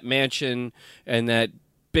get that mansion and that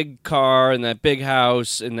big car and that big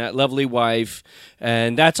house and that lovely wife,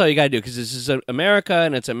 and that's all you got to do because this is America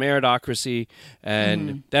and it's a meritocracy,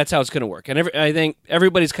 and that's how it's going to work. And I think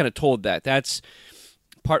everybody's kind of told that. That's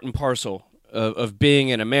part and parcel of being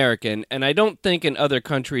an American, and I don't think in other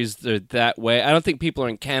countries they're that way. I don't think people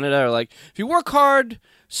in Canada are like, if you work hard,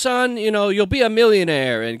 son, you'll be a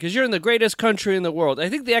millionaire, and because you're in the greatest country in the world. I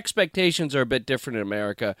think the expectations are a bit different in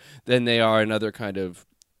America than they are in other kind of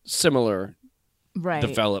similar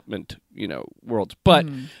development, worlds. But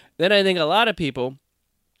then I think a lot of people,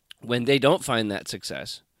 when they don't find that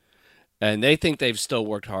success, and they think they've still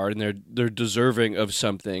worked hard and they're deserving of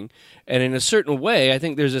something, and in a certain way, I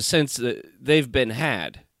think there's a sense that they've been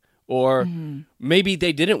had, or maybe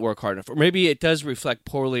they didn't work hard enough, or maybe it does reflect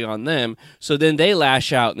poorly on them. So then they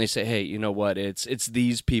lash out and they say, "Hey, you know what? It's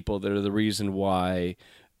these people that are the reason why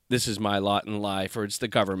this is my lot in life, or it's the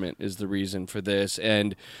government is the reason for this,"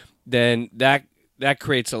 and then that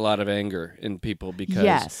creates a lot of anger in people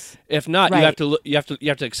because if not, you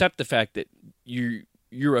have to accept the fact that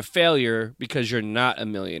you're a failure because you're not a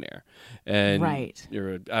millionaire, and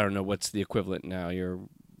you're I don't know what's the equivalent now. You're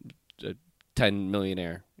a 10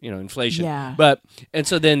 millionaire, inflation. Yeah. And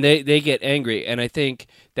so then they get angry, and I think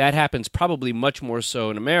that happens probably much more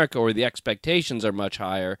so in America, where the expectations are much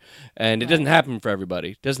higher, and it doesn't happen for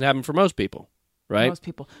everybody. It doesn't happen for most people. Right? Most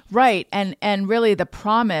people. Right. And really the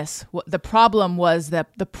problem was that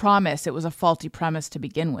the promise, it was a faulty premise to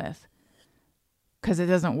begin with, because it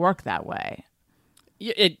doesn't work that way.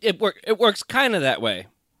 Yeah, it works kind of that way,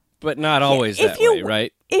 but not always that way,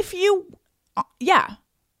 right? If you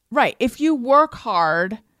work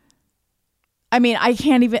hard, I mean, I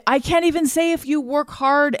can't even say if you work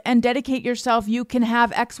hard and dedicate yourself, you can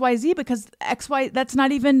have XYZ, because that's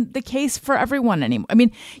not even the case for everyone anymore. I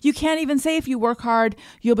mean, you can't even say if you work hard,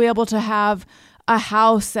 you'll be able to have a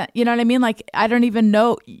house. You know what I mean? Like, I don't even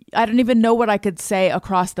know what I could say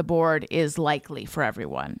across the board is likely for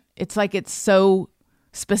everyone. It's like, it's so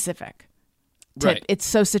specific. Right. It's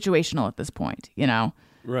so situational at this point,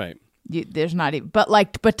 Right. There's not even,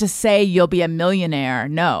 but to say you'll be a millionaire,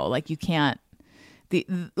 no, like you can't.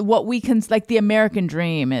 What we can, like, the American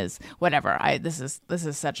dream is whatever. This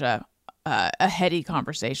is such a heady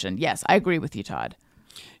conversation. Yes, I agree with you, Todd.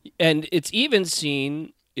 And it's even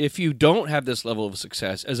seen, if you don't have this level of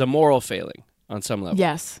success, as a moral failing on some level.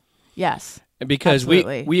 Yes. And because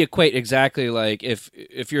absolutely. we equate exactly like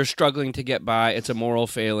if you're struggling to get by, it's a moral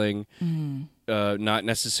failing, not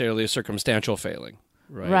necessarily a circumstantial failing.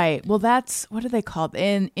 Right. Well, that's, what are they called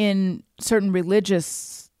in certain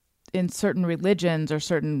religions or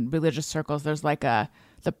certain religious circles? There's like the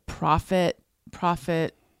prophet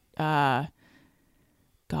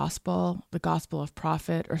gospel, the gospel of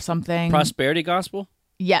prophet or something. Prosperity gospel?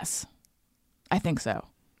 Yes, I think so.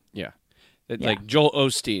 Yeah. Like Joel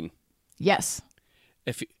Osteen. Yes.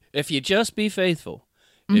 If you just be faithful,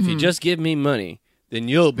 if you just give me money, then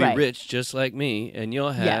you'll be rich just like me, and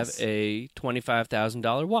you'll have a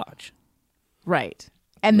 $25,000 watch. Right.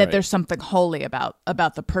 And that there's something holy about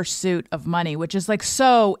the pursuit of money, which is like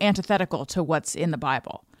so antithetical to what's in the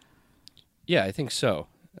Bible. Yeah, I think so.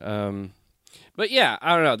 But yeah,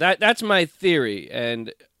 I don't know. That's my theory,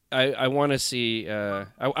 and I want to see. I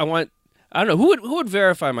want. I don't know who would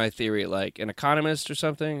verify my theory, like an economist or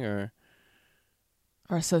something, or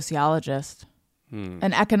a sociologist,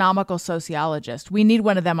 an economical sociologist. We need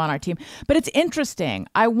one of them on our team. But it's interesting.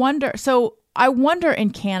 I wonder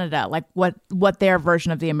in Canada, like what their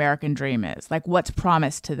version of the American dream is, like what's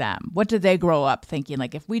promised to them. What do they grow up thinking?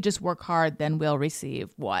 Like if we just work hard, then we'll receive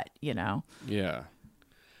what, Yeah.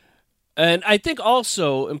 And I think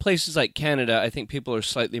also in places like Canada, I think people are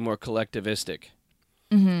slightly more collectivistic.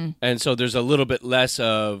 Mm-hmm. And so there's a little bit less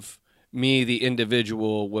of me, the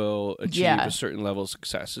individual, will achieve a certain level of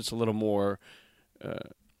success. It's a little more,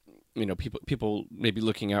 people maybe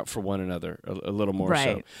looking out for one another a little more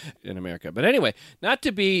so in America. But anyway, not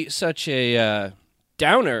to be such a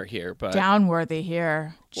downer here, but downworthy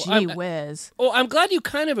here. Gee whiz. Well, I'm glad you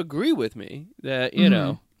kind of agree with me that you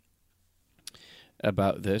know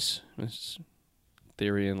about this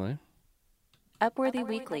theory in life. Upworthy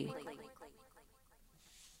Weekly.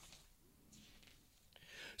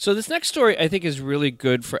 So this next story I think is really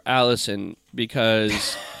good for Allison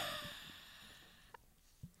because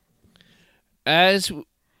as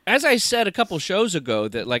I said a couple shows ago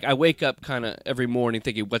that like I wake up kind of every morning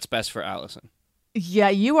thinking what's best for Allison. Yeah,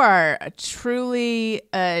 you are truly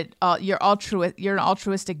you're an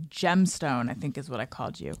altruistic gemstone, I think is what I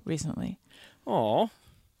called you recently. Aw.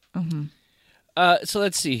 Mm-hmm. So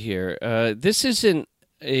let's see here. This isn't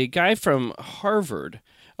a guy from Harvard.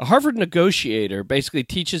 A Harvard negotiator basically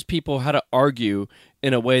teaches people how to argue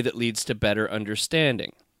in a way that leads to better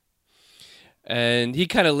understanding. And he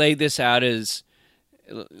kind of laid this out as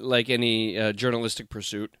like any journalistic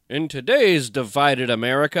pursuit. In today's divided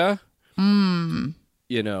America, people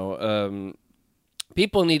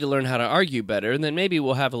need to learn how to argue better, and then maybe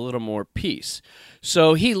we'll have a little more peace.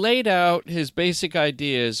 So he laid out his basic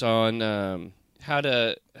ideas on how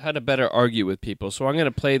to better argue with people. So I'm going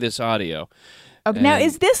to play this audio. Okay, now,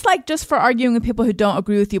 is this like just for arguing with people who don't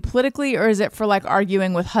agree with you politically, or is it for like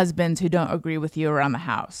arguing with husbands who don't agree with you around the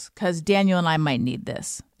house? Because Daniel and I might need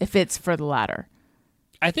this if it's for the latter.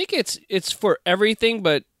 I think it's for everything,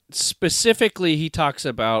 but specifically he talks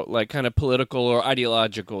about like kind of political or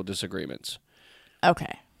ideological disagreements.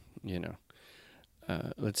 Okay.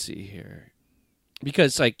 Let's see here.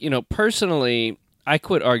 Because personally, I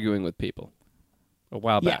quit arguing with people a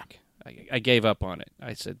while back. I gave up on it.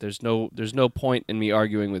 I said there's no point in me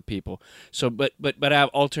arguing with people. So, but I have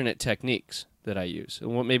alternate techniques that I use,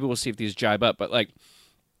 and maybe we'll see if these jibe up. But like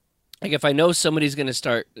if I know somebody's going to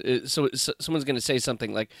start, someone's going to say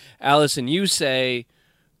something like, "Allison, you say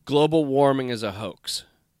global warming is a hoax."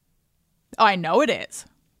 Oh, I know it is.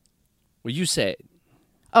 Well, you say it.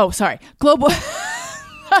 Oh, sorry. Global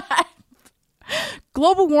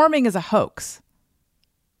warming is a hoax.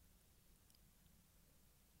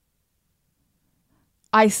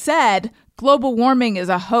 I said global warming is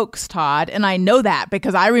a hoax, Todd, and I know that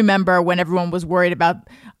because I remember when everyone was worried about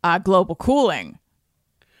global cooling.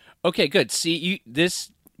 Okay, good. See,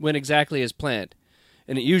 this went exactly as planned,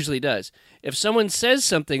 and it usually does. If someone says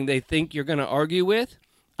something they think you're going to argue with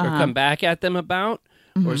or come back at them about,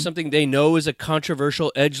 or something they know is a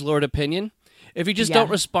controversial edgelord opinion, if you just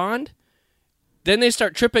don't respond, then they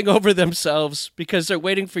start tripping over themselves because they're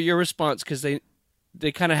waiting for your response because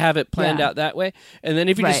they kind of have it planned out that way. And then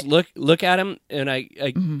if you just look at them and I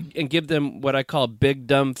and give them what I call big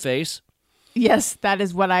dumb face. Yes, that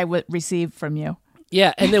is what I would receive from you.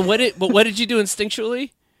 Yeah, and then what did you do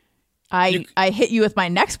instinctually? I hit you with my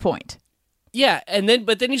next point. Yeah,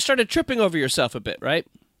 but then you started tripping over yourself a bit, right?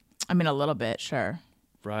 I mean, a little bit, sure.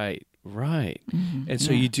 Right. And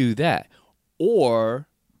so you do that. Or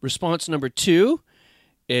response number 2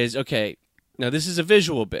 is, okay, now this is a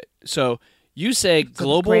visual bit. So you say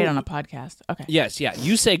global... Great on a podcast. Okay. Yes, yeah.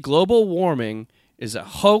 You say global warming is a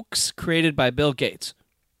hoax created by Bill Gates.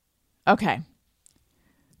 Okay.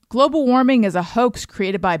 Global warming is a hoax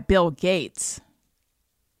created by Bill Gates.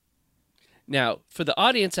 Now, for the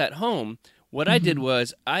audience at home, what I did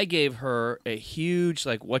was I gave her a huge,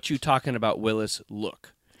 like, what you talking about, Willis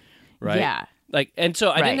look. Right? Yeah. And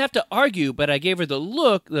so I didn't have to argue, but I gave her the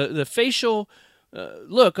look, the facial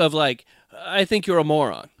look of, like, I think you're a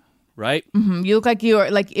moron. Right? Mm-hmm. You look like you are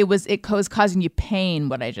like it was causing you pain.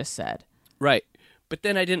 What I just said. Right, but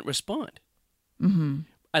then I didn't respond. Mm-hmm.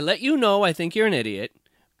 I let you know I think you're an idiot.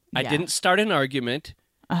 I didn't start an argument.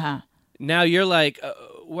 Now you're like,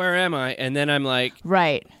 where am I? And then I'm like,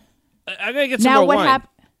 right. I gotta get some more wine.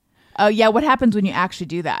 What happens when you actually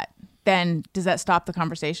do that? Then does that stop the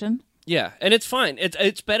conversation? Yeah, and it's fine.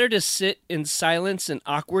 It's better to sit in silence and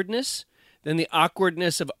awkwardness than the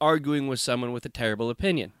awkwardness of arguing with someone with a terrible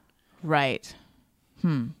opinion. Right.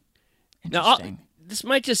 Interesting. This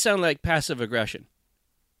might just sound like passive aggression.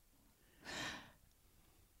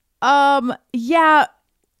 Yeah,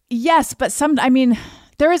 yes, but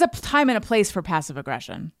there is a time and a place for passive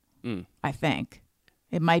aggression. I think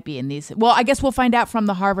it might be in these. Well, I guess we'll find out from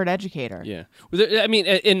the Harvard educator. Yeah. I mean,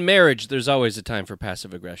 in marriage, there's always a time for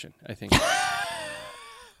passive aggression, I think.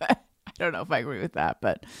 I don't know if I agree with that,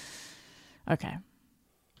 but okay.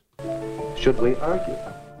 Should we argue?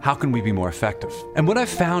 How can we be more effective? And what I've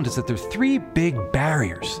found is that there are 3 big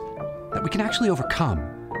barriers that we can actually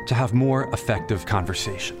overcome to have more effective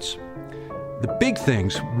conversations. The big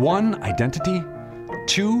things: 1, identity;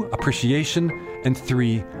 2, appreciation; and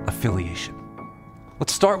 3, affiliation.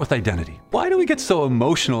 Let's start with identity. Why do we get so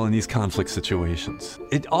emotional in these conflict situations?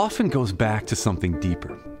 It often goes back to something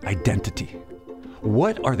deeper: identity.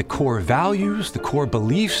 What are the core values, the core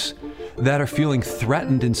beliefs that are feeling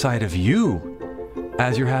threatened inside of you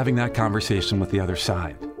as you're having that conversation with the other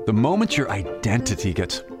side? The moment your identity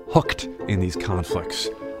gets hooked in these conflicts,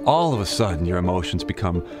 all of a sudden your emotions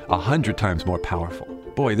become 100 times more powerful.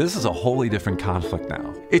 Boy, this is a wholly different conflict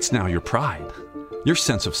now. It's now your pride. Your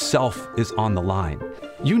sense of self is on the line.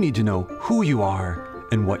 You need to know who you are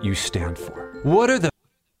and what you stand for. What are the...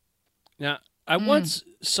 Now, I once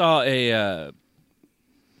saw a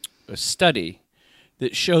study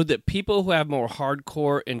that showed that people who have more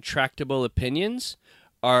hardcore, intractable opinions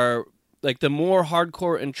are, like, the more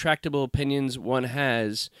hardcore, intractable opinions one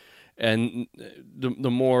has, and the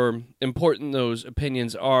more important those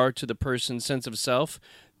opinions are to the person's sense of self,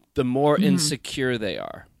 the more insecure they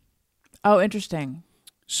are. Oh, interesting.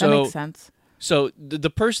 So, that makes sense. So the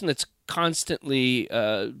person that's constantly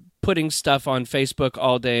putting stuff on Facebook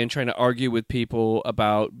all day and trying to argue with people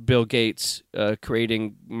about Bill Gates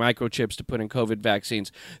creating microchips to put in COVID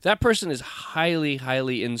vaccines, that person is highly,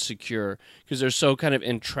 highly insecure because they're so kind of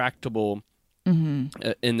intractable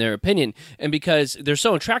in their opinion. And because they're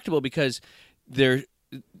so intractable, because they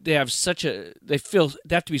have they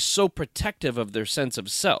have to be so protective of their sense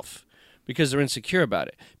of self because they're insecure about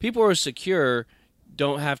it. People who are secure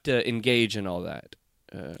don't have to engage in all that.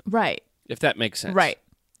 Right. If that makes sense. Right.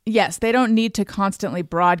 Yes, they don't need to constantly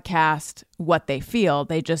broadcast what they feel.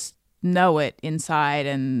 They just know it inside,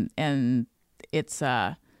 and it's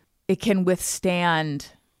it can withstand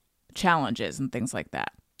challenges and things like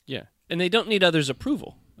that. Yeah. And they don't need others'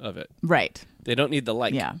 approval of it. Right. They don't need the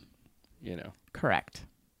like. Yeah. You know. Correct.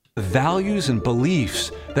 values and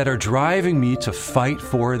beliefs that are driving me to fight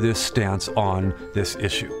for this stance on this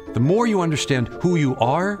issue. The more you understand who you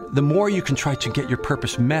are, the more you can try to get your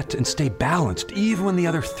purpose met and stay balanced, even when the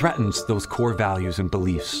other threatens those core values and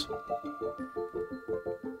beliefs.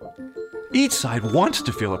 Each side wants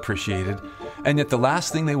to feel appreciated, and yet the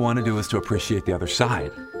last thing they want to do is to appreciate the other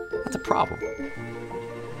side. That's a problem.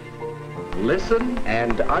 Listen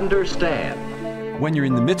and understand. When you're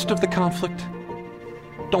in the midst of the conflict,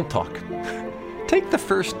 don't talk. Take the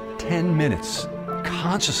first 10 minutes.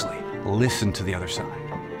 Consciously listen to the other side.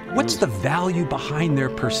 What's the value behind their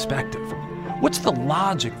perspective? What's the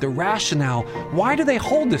logic, the rationale? Why do they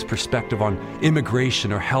hold this perspective on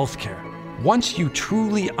immigration or healthcare? Once you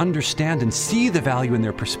truly understand and see the value in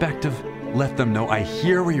their perspective, let them know, I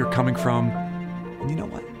hear where you're coming from. And you know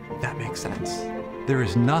what? That makes sense. There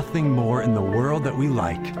is nothing more in the world that we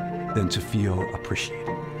like than to feel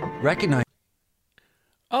appreciated. Recognize.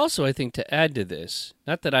 Also, I think to add to this,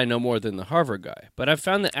 not that I know more than the Harvard guy, but I've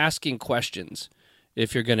found that asking questions,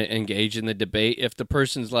 if you're going to engage in the debate, if the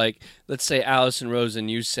person's like, let's say Alice and Rose and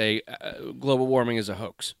you say global warming is a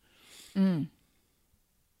hoax. Mm.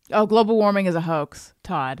 Oh, global warming is a hoax,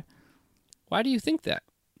 Todd. Why do you think that?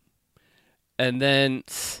 And then...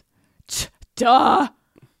 Duh!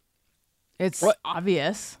 It's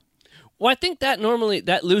obvious. Well, I think that normally,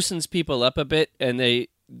 that loosens people up a bit, and they...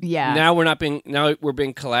 Yeah. Now we're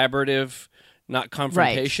being collaborative, not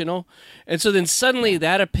confrontational. Right. And so then suddenly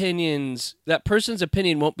that person's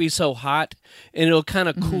opinion won't be so hot, and it'll kind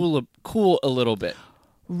of cool a little bit.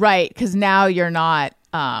 Right, because now you're not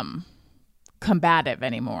combative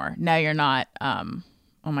anymore. Now you're not, oh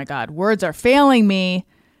my God, words are failing me,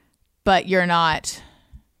 but you're not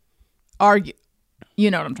you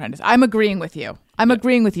know what I'm trying to say. I'm agreeing with you.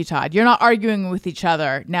 Agreeing with you, Todd. You're not arguing with each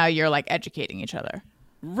other. Now you're like educating each other.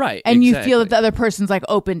 Right. And exactly. you feel that the other person's like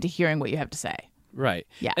open to hearing what you have to say. Right.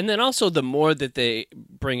 Yeah. And then also the more that they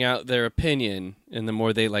bring out their opinion and the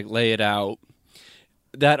more they like lay it out,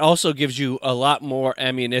 that also gives you a lot more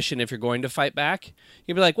ammunition if you're going to fight back.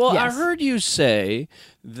 You'd be like, well, yes. I heard you say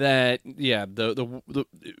that,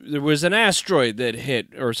 there was an asteroid that hit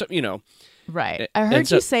or something, you know. Right. I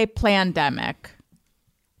heard you say plandemic.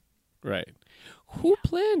 Right. Who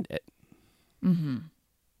planned it?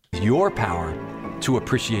 Your power to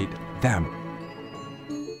appreciate them.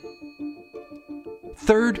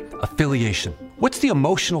 Third, affiliation. What's the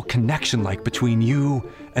emotional connection like between you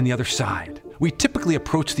and the other side? We typically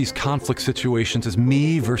approach these conflict situations as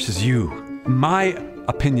me versus you. My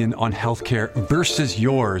opinion on healthcare versus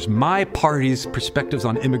yours. My party's perspectives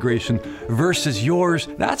on immigration versus yours.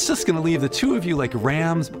 That's just going to leave the two of you like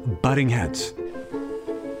rams butting heads.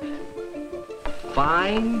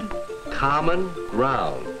 Find common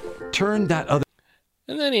ground. Turn that other...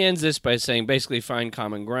 And then he ends this by saying, basically, find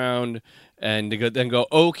common ground, and to then go,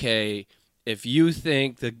 okay, if you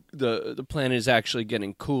think the planet is actually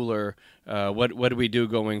getting cooler, what do we do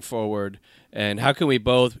going forward? And how can we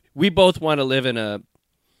both want to live in a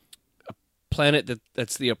planet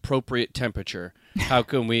that's the appropriate temperature. How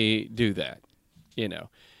can we do that?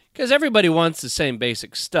 Because everybody wants the same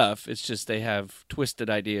basic stuff. It's just they have twisted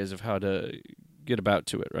ideas of how to get about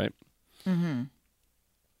to it, right? Mm-hmm.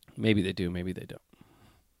 Maybe they do, maybe they don't.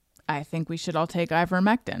 I think we should all take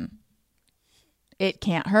ivermectin. It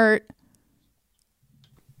can't hurt.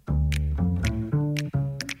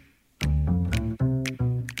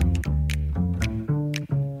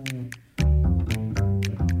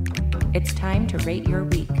 It's time to rate your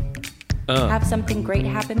week. Have something great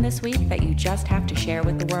happen this week that you just have to share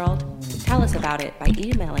with the world? Tell us about it by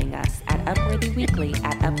emailing us at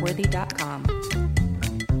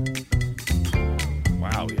upworthyweekly@upworthy.com.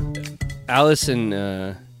 Wow.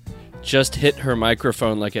 Allison just hit her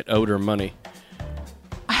microphone like it owed her money.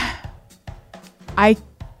 I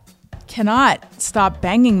cannot stop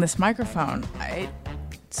banging this microphone.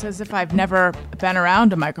 It's as if I've never been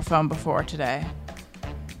around a microphone before today.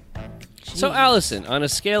 So, Allison, on a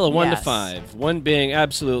scale of 1 to Yes. 5, 1 being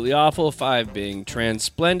absolutely awful, 5 being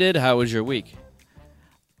transplendid, how was your week?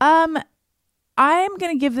 I'm going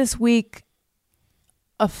to give this week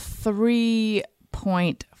a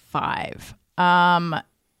 3.5.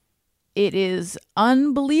 It is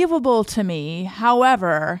unbelievable to me.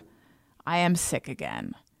 However, I am sick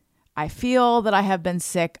again. I feel that I have been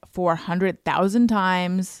sick 400,000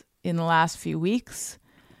 times in the last few weeks.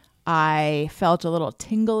 I felt a little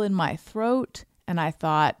tingle in my throat, and I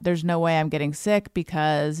thought, there's no way I'm getting sick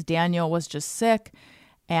because Daniel was just sick.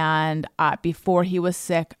 And before he was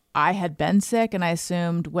sick, I had been sick, and I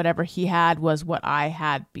assumed whatever he had was what I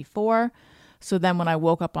had before. So then when I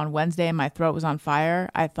woke up on Wednesday and my throat was on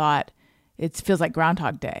fire, I thought, it feels like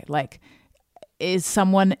Groundhog Day. Like, is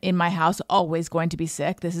someone in my house always going to be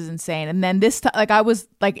sick? This is insane. And then I was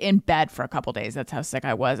like in bed for a couple days. That's how sick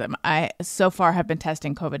I was. I so far have been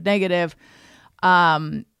testing COVID negative.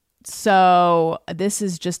 So this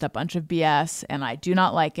is just a bunch of BS and I do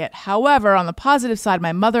not like it. However, on the positive side,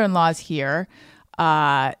 my mother-in-law is here.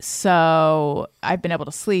 So I've been able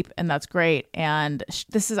to sleep and that's great. And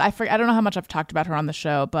I don't know how much I've talked about her on the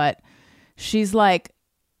show, but she's like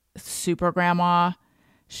super grandma.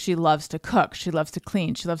 She loves to cook. She loves to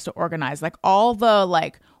clean. She loves to organize. Like all the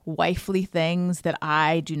like wifely things that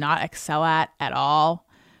I do not excel at all.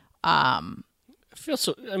 I feel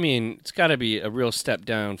so. I mean, it's got to be a real step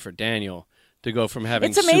down for Daniel to go from having.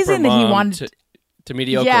 It's amazing super that he mom wanted to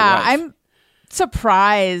mediocre. Yeah, wife. I'm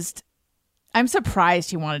surprised. I'm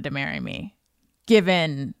surprised he wanted to marry me,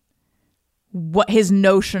 given what his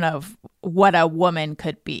notion of what a woman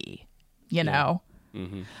could be. You know.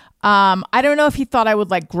 Mm-hmm. I don't know if he thought I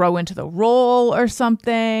would like grow into the role or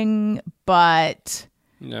something, but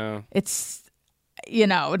no, it's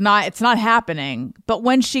not happening. But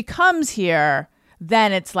when she comes here,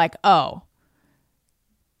 then it's like, oh,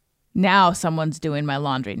 now someone's doing my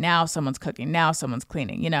laundry. Now someone's cooking. Now someone's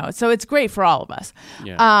cleaning, so it's great for all of us.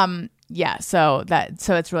 Yeah. So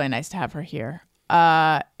it's really nice to have her here.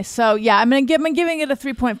 I'm giving it a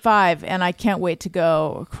 3.5, and I can't wait to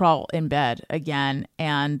go crawl in bed again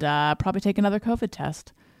and probably take another COVID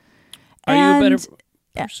test. Are you a better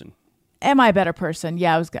person? Am I a better person?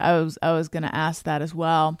 Yeah, I was going to ask that as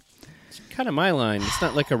well. It's kind of my line. It's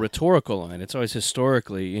not like a rhetorical line. It's always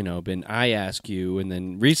historically, been I ask you, and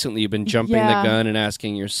then recently you've been jumping the gun and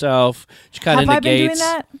asking yourself. Which kind of negates. Have I been doing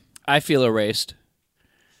that? I feel erased.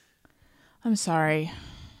 I'm sorry.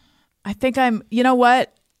 I think you know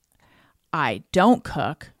what? I don't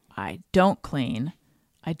cook. I don't clean.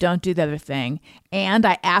 I don't do the other thing. And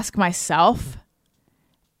I ask myself,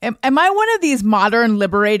 am I one of these modern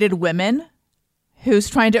liberated women who's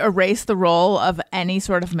trying to erase the role of any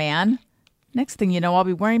sort of man? Next thing you know, I'll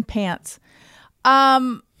be wearing pants.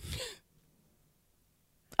 Okay,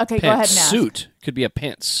 go ahead and ask. Suit. Could be a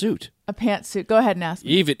pantsuit. A pantsuit. Go ahead and ask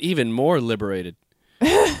me. Even more liberated.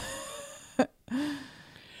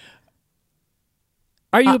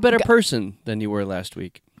 Are you a better person than you were last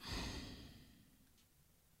week?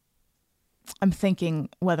 I'm thinking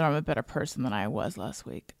whether I'm a better person than I was last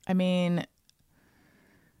week. I mean,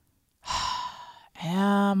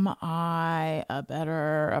 am I a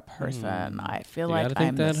better person? I feel You like gotta think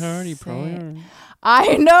I'm that the hard. You probably same. are.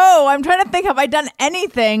 I know. I'm trying to think. Have I done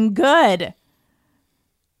anything good?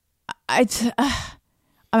 I'm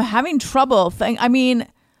having trouble. I mean,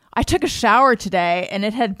 I took a shower today, and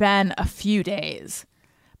it had been a few days.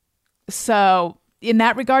 So in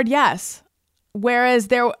that regard, yes. Whereas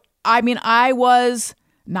I was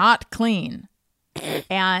not clean,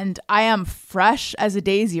 and I am fresh as a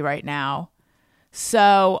daisy right now.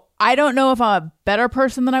 So I don't know if I'm a better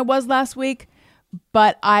person than I was last week,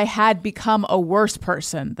 but I had become a worse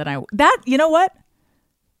person than you know what?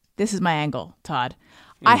 This is my angle, Todd.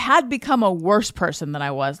 I had become a worse person than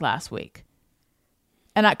I was last week.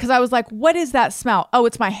 And because I was like, what is that smell? Oh,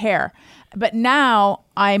 it's my hair. But now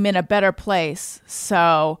I'm in a better place.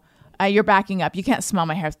 So you're backing up. You can't smell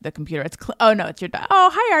my hair through the computer. Oh, no, it's your dog.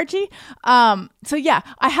 Oh, hi, Archie. So yeah,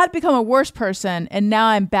 I had become a worse person, and now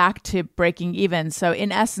I'm back to breaking even. So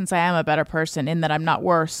in essence, I am a better person in that I'm not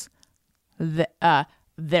worse. There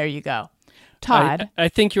you go. Todd. I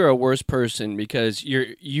think you're a worse person because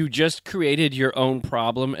you just created your own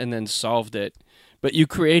problem and then solved it, but you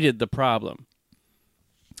created the problem.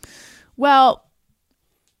 Well,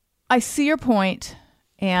 I see your point,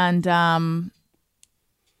 and I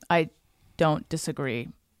don't disagree.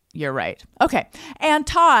 You're right. Okay. And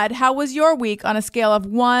Todd, how was your week on a scale of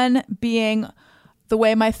 1 being the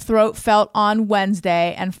way my throat felt on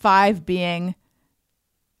Wednesday and 5 being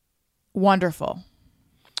wonderful?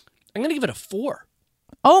 I'm going to give it a 4.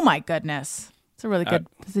 Oh, my goodness. It's a really good,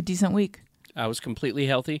 it's a decent week. I was completely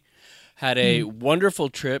healthy. Had a wonderful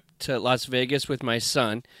trip to Las Vegas with my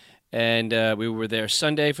son. And we were there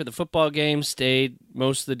Sunday for the football game, stayed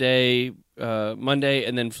most of the day Monday,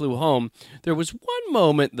 and then flew home. There was one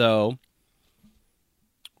moment, though,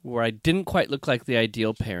 where I didn't quite look like the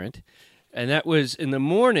ideal parent. And that was in the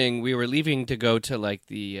morning, we were leaving to go to like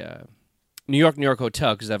the New York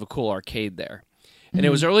hotel because they have a cool arcade there. And it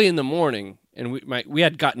was early in the morning, and we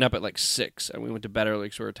had gotten up at like 6, and we went to bed early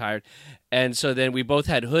because we were tired. And so then we both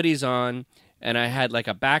had hoodies on, and I had like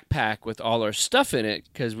a backpack with all our stuff in it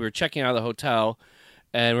because we were checking out of the hotel,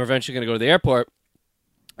 and we're eventually going to go to the airport.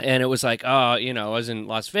 And it was like, I was in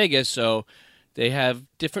Las Vegas, so they have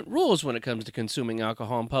different rules when it comes to consuming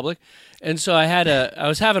alcohol in public. And so I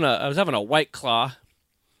was having a White Claw,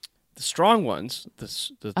 the strong ones, the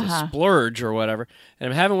Splurge or whatever, and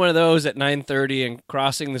I'm having one of those at 9:30 and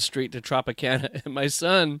crossing the street to Tropicana. And my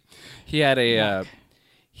son, he had I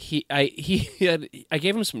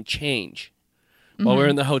gave him some change while we were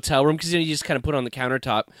in the hotel room because you just kind of put it on the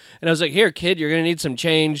countertop, and I was like, "Here, kid, you're gonna need some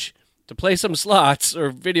change to play some slots or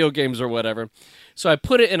video games or whatever." So I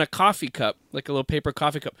put it in a coffee cup, like a little paper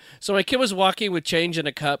coffee cup. So my kid was walking with change in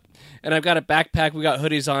a cup, and I've got a backpack, we got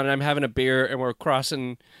hoodies on, and I'm having a beer, and we're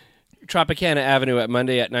crossing Tropicana Avenue at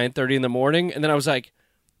Monday at 9:30 in the morning. And then I was like,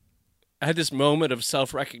 I had this moment of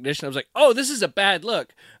self-recognition. I was like, oh, this is a bad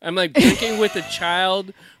look. I'm like drinking with a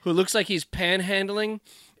child who looks like he's panhandling.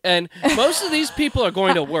 And most of these people are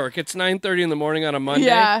going to work. It's 9:30 in the morning on a Monday,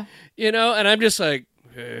 and I'm just like,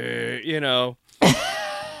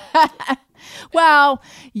 Well,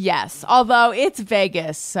 yes, although it's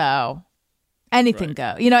Vegas, so anything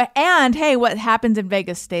goes. And hey, what happens in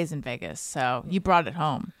Vegas stays in Vegas. So you brought it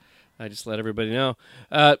home. I just let everybody know.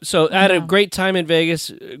 So I had a great time in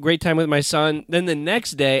Vegas, great time with my son. Then the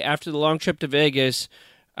next day, after the long trip to Vegas,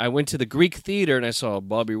 I went to the Greek Theater and I saw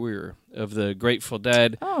Bobby Weir of the Grateful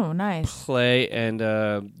Dead play,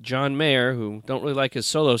 and John Mayer, who don't really like his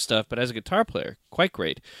solo stuff, but as a guitar player, quite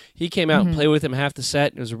great. He came out and played with him half the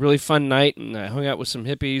set. It was a really fun night, and I hung out with some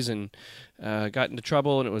hippies and got into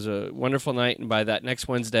trouble, and it was a wonderful night. And by that next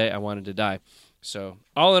Wednesday, I wanted to die. So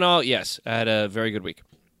all in all, yes, I had a very good week.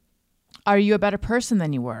 Are you a better person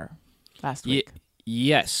than you were last week?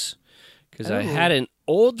 Yes, because I had an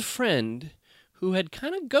old friend who had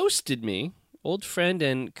kind of ghosted me, old friend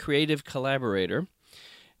and creative collaborator,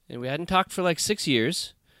 and we hadn't talked for like 6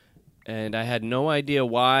 years, and I had no idea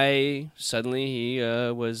why suddenly he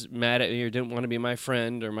was mad at me or didn't want to be my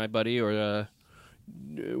friend or my buddy or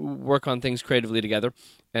work on things creatively together.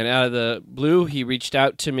 And out of the blue, he reached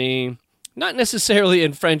out to me, not necessarily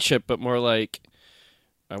in friendship, but more like,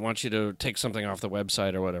 I want you to take something off the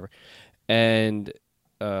website or whatever. And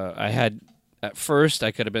at first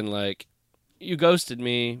I could have been like, you ghosted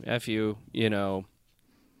me, F you,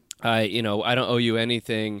 I don't owe you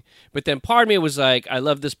anything. But then part of me was like, I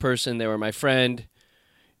love this person, they were my friend.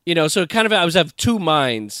 So kind of I was of two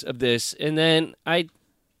minds of this. And then I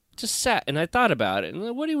just sat and I thought about it. And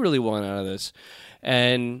like, what do you really want out of this?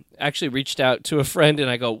 And actually reached out to a friend and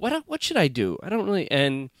I go, what should I do? I don't really.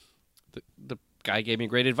 And the guy gave me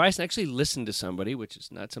great advice and actually listened to somebody, which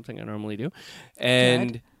is not something I normally do.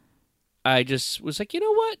 And Good. I just was like, you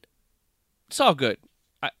know what? It's all good.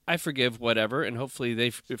 I forgive whatever. And hopefully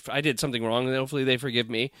if I did something wrong, then hopefully they forgive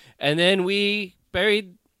me. And then we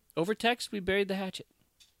over text, we buried the hatchet.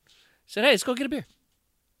 Said, hey, let's go get a beer.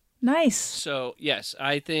 Nice. So, yes,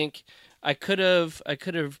 I think I could have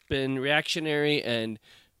been reactionary and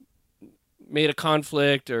made a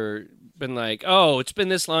conflict or been like, oh, it's been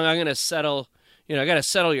this long, I'm going to settle, I got to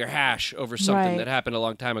settle your hash over something Right. that happened a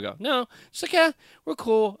long time ago. No, it's like, yeah, we're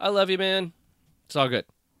cool. I love you, man. It's all good.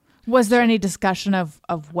 Was there any discussion of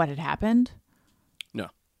what had happened? No.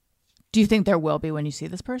 Do you think there will be when you see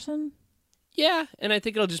this person? Yeah, and I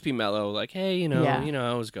think it'll just be mellow, like, hey, Yeah.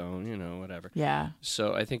 I was going, whatever. Yeah.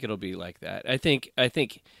 So I think it'll be like that. I think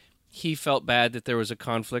he felt bad that there was a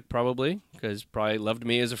conflict, probably, because probably loved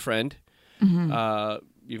me as a friend. Mm-hmm.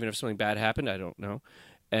 Even if something bad happened, I don't know.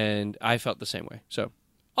 And I felt the same way. So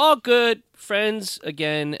all good, friends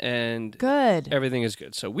again, and Good. everything is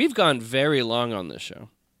good. So we've gone very long on this show.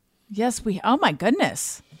 Yes, oh my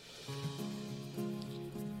goodness.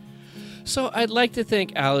 So I'd like to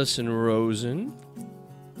thank Allison Rosen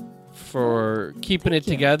for keeping it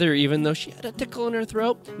together, even though she had a tickle in her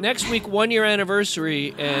throat. Next week, 1 year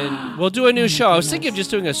anniversary, and we'll do a new show. I was thinking of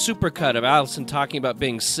just doing a supercut of Allison talking about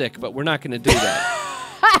being sick, but we're not going to do that.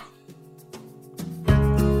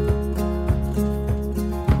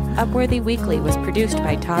 Upworthy Weekly was produced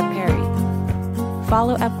by Todd Perry.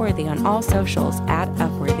 Follow Upworthy on all socials at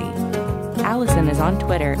Upworthy. Allison is on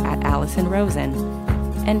Twitter at Allison Rosen.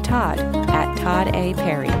 And Todd at Todd A.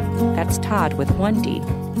 Perry. That's Todd with 1 D.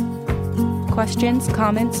 Questions,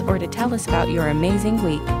 comments, or to tell us about your amazing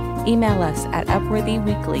week, email us at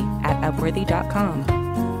upworthyweekly@upworthy.com.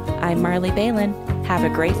 I'm Marley Balin. Have a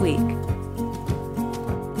great week.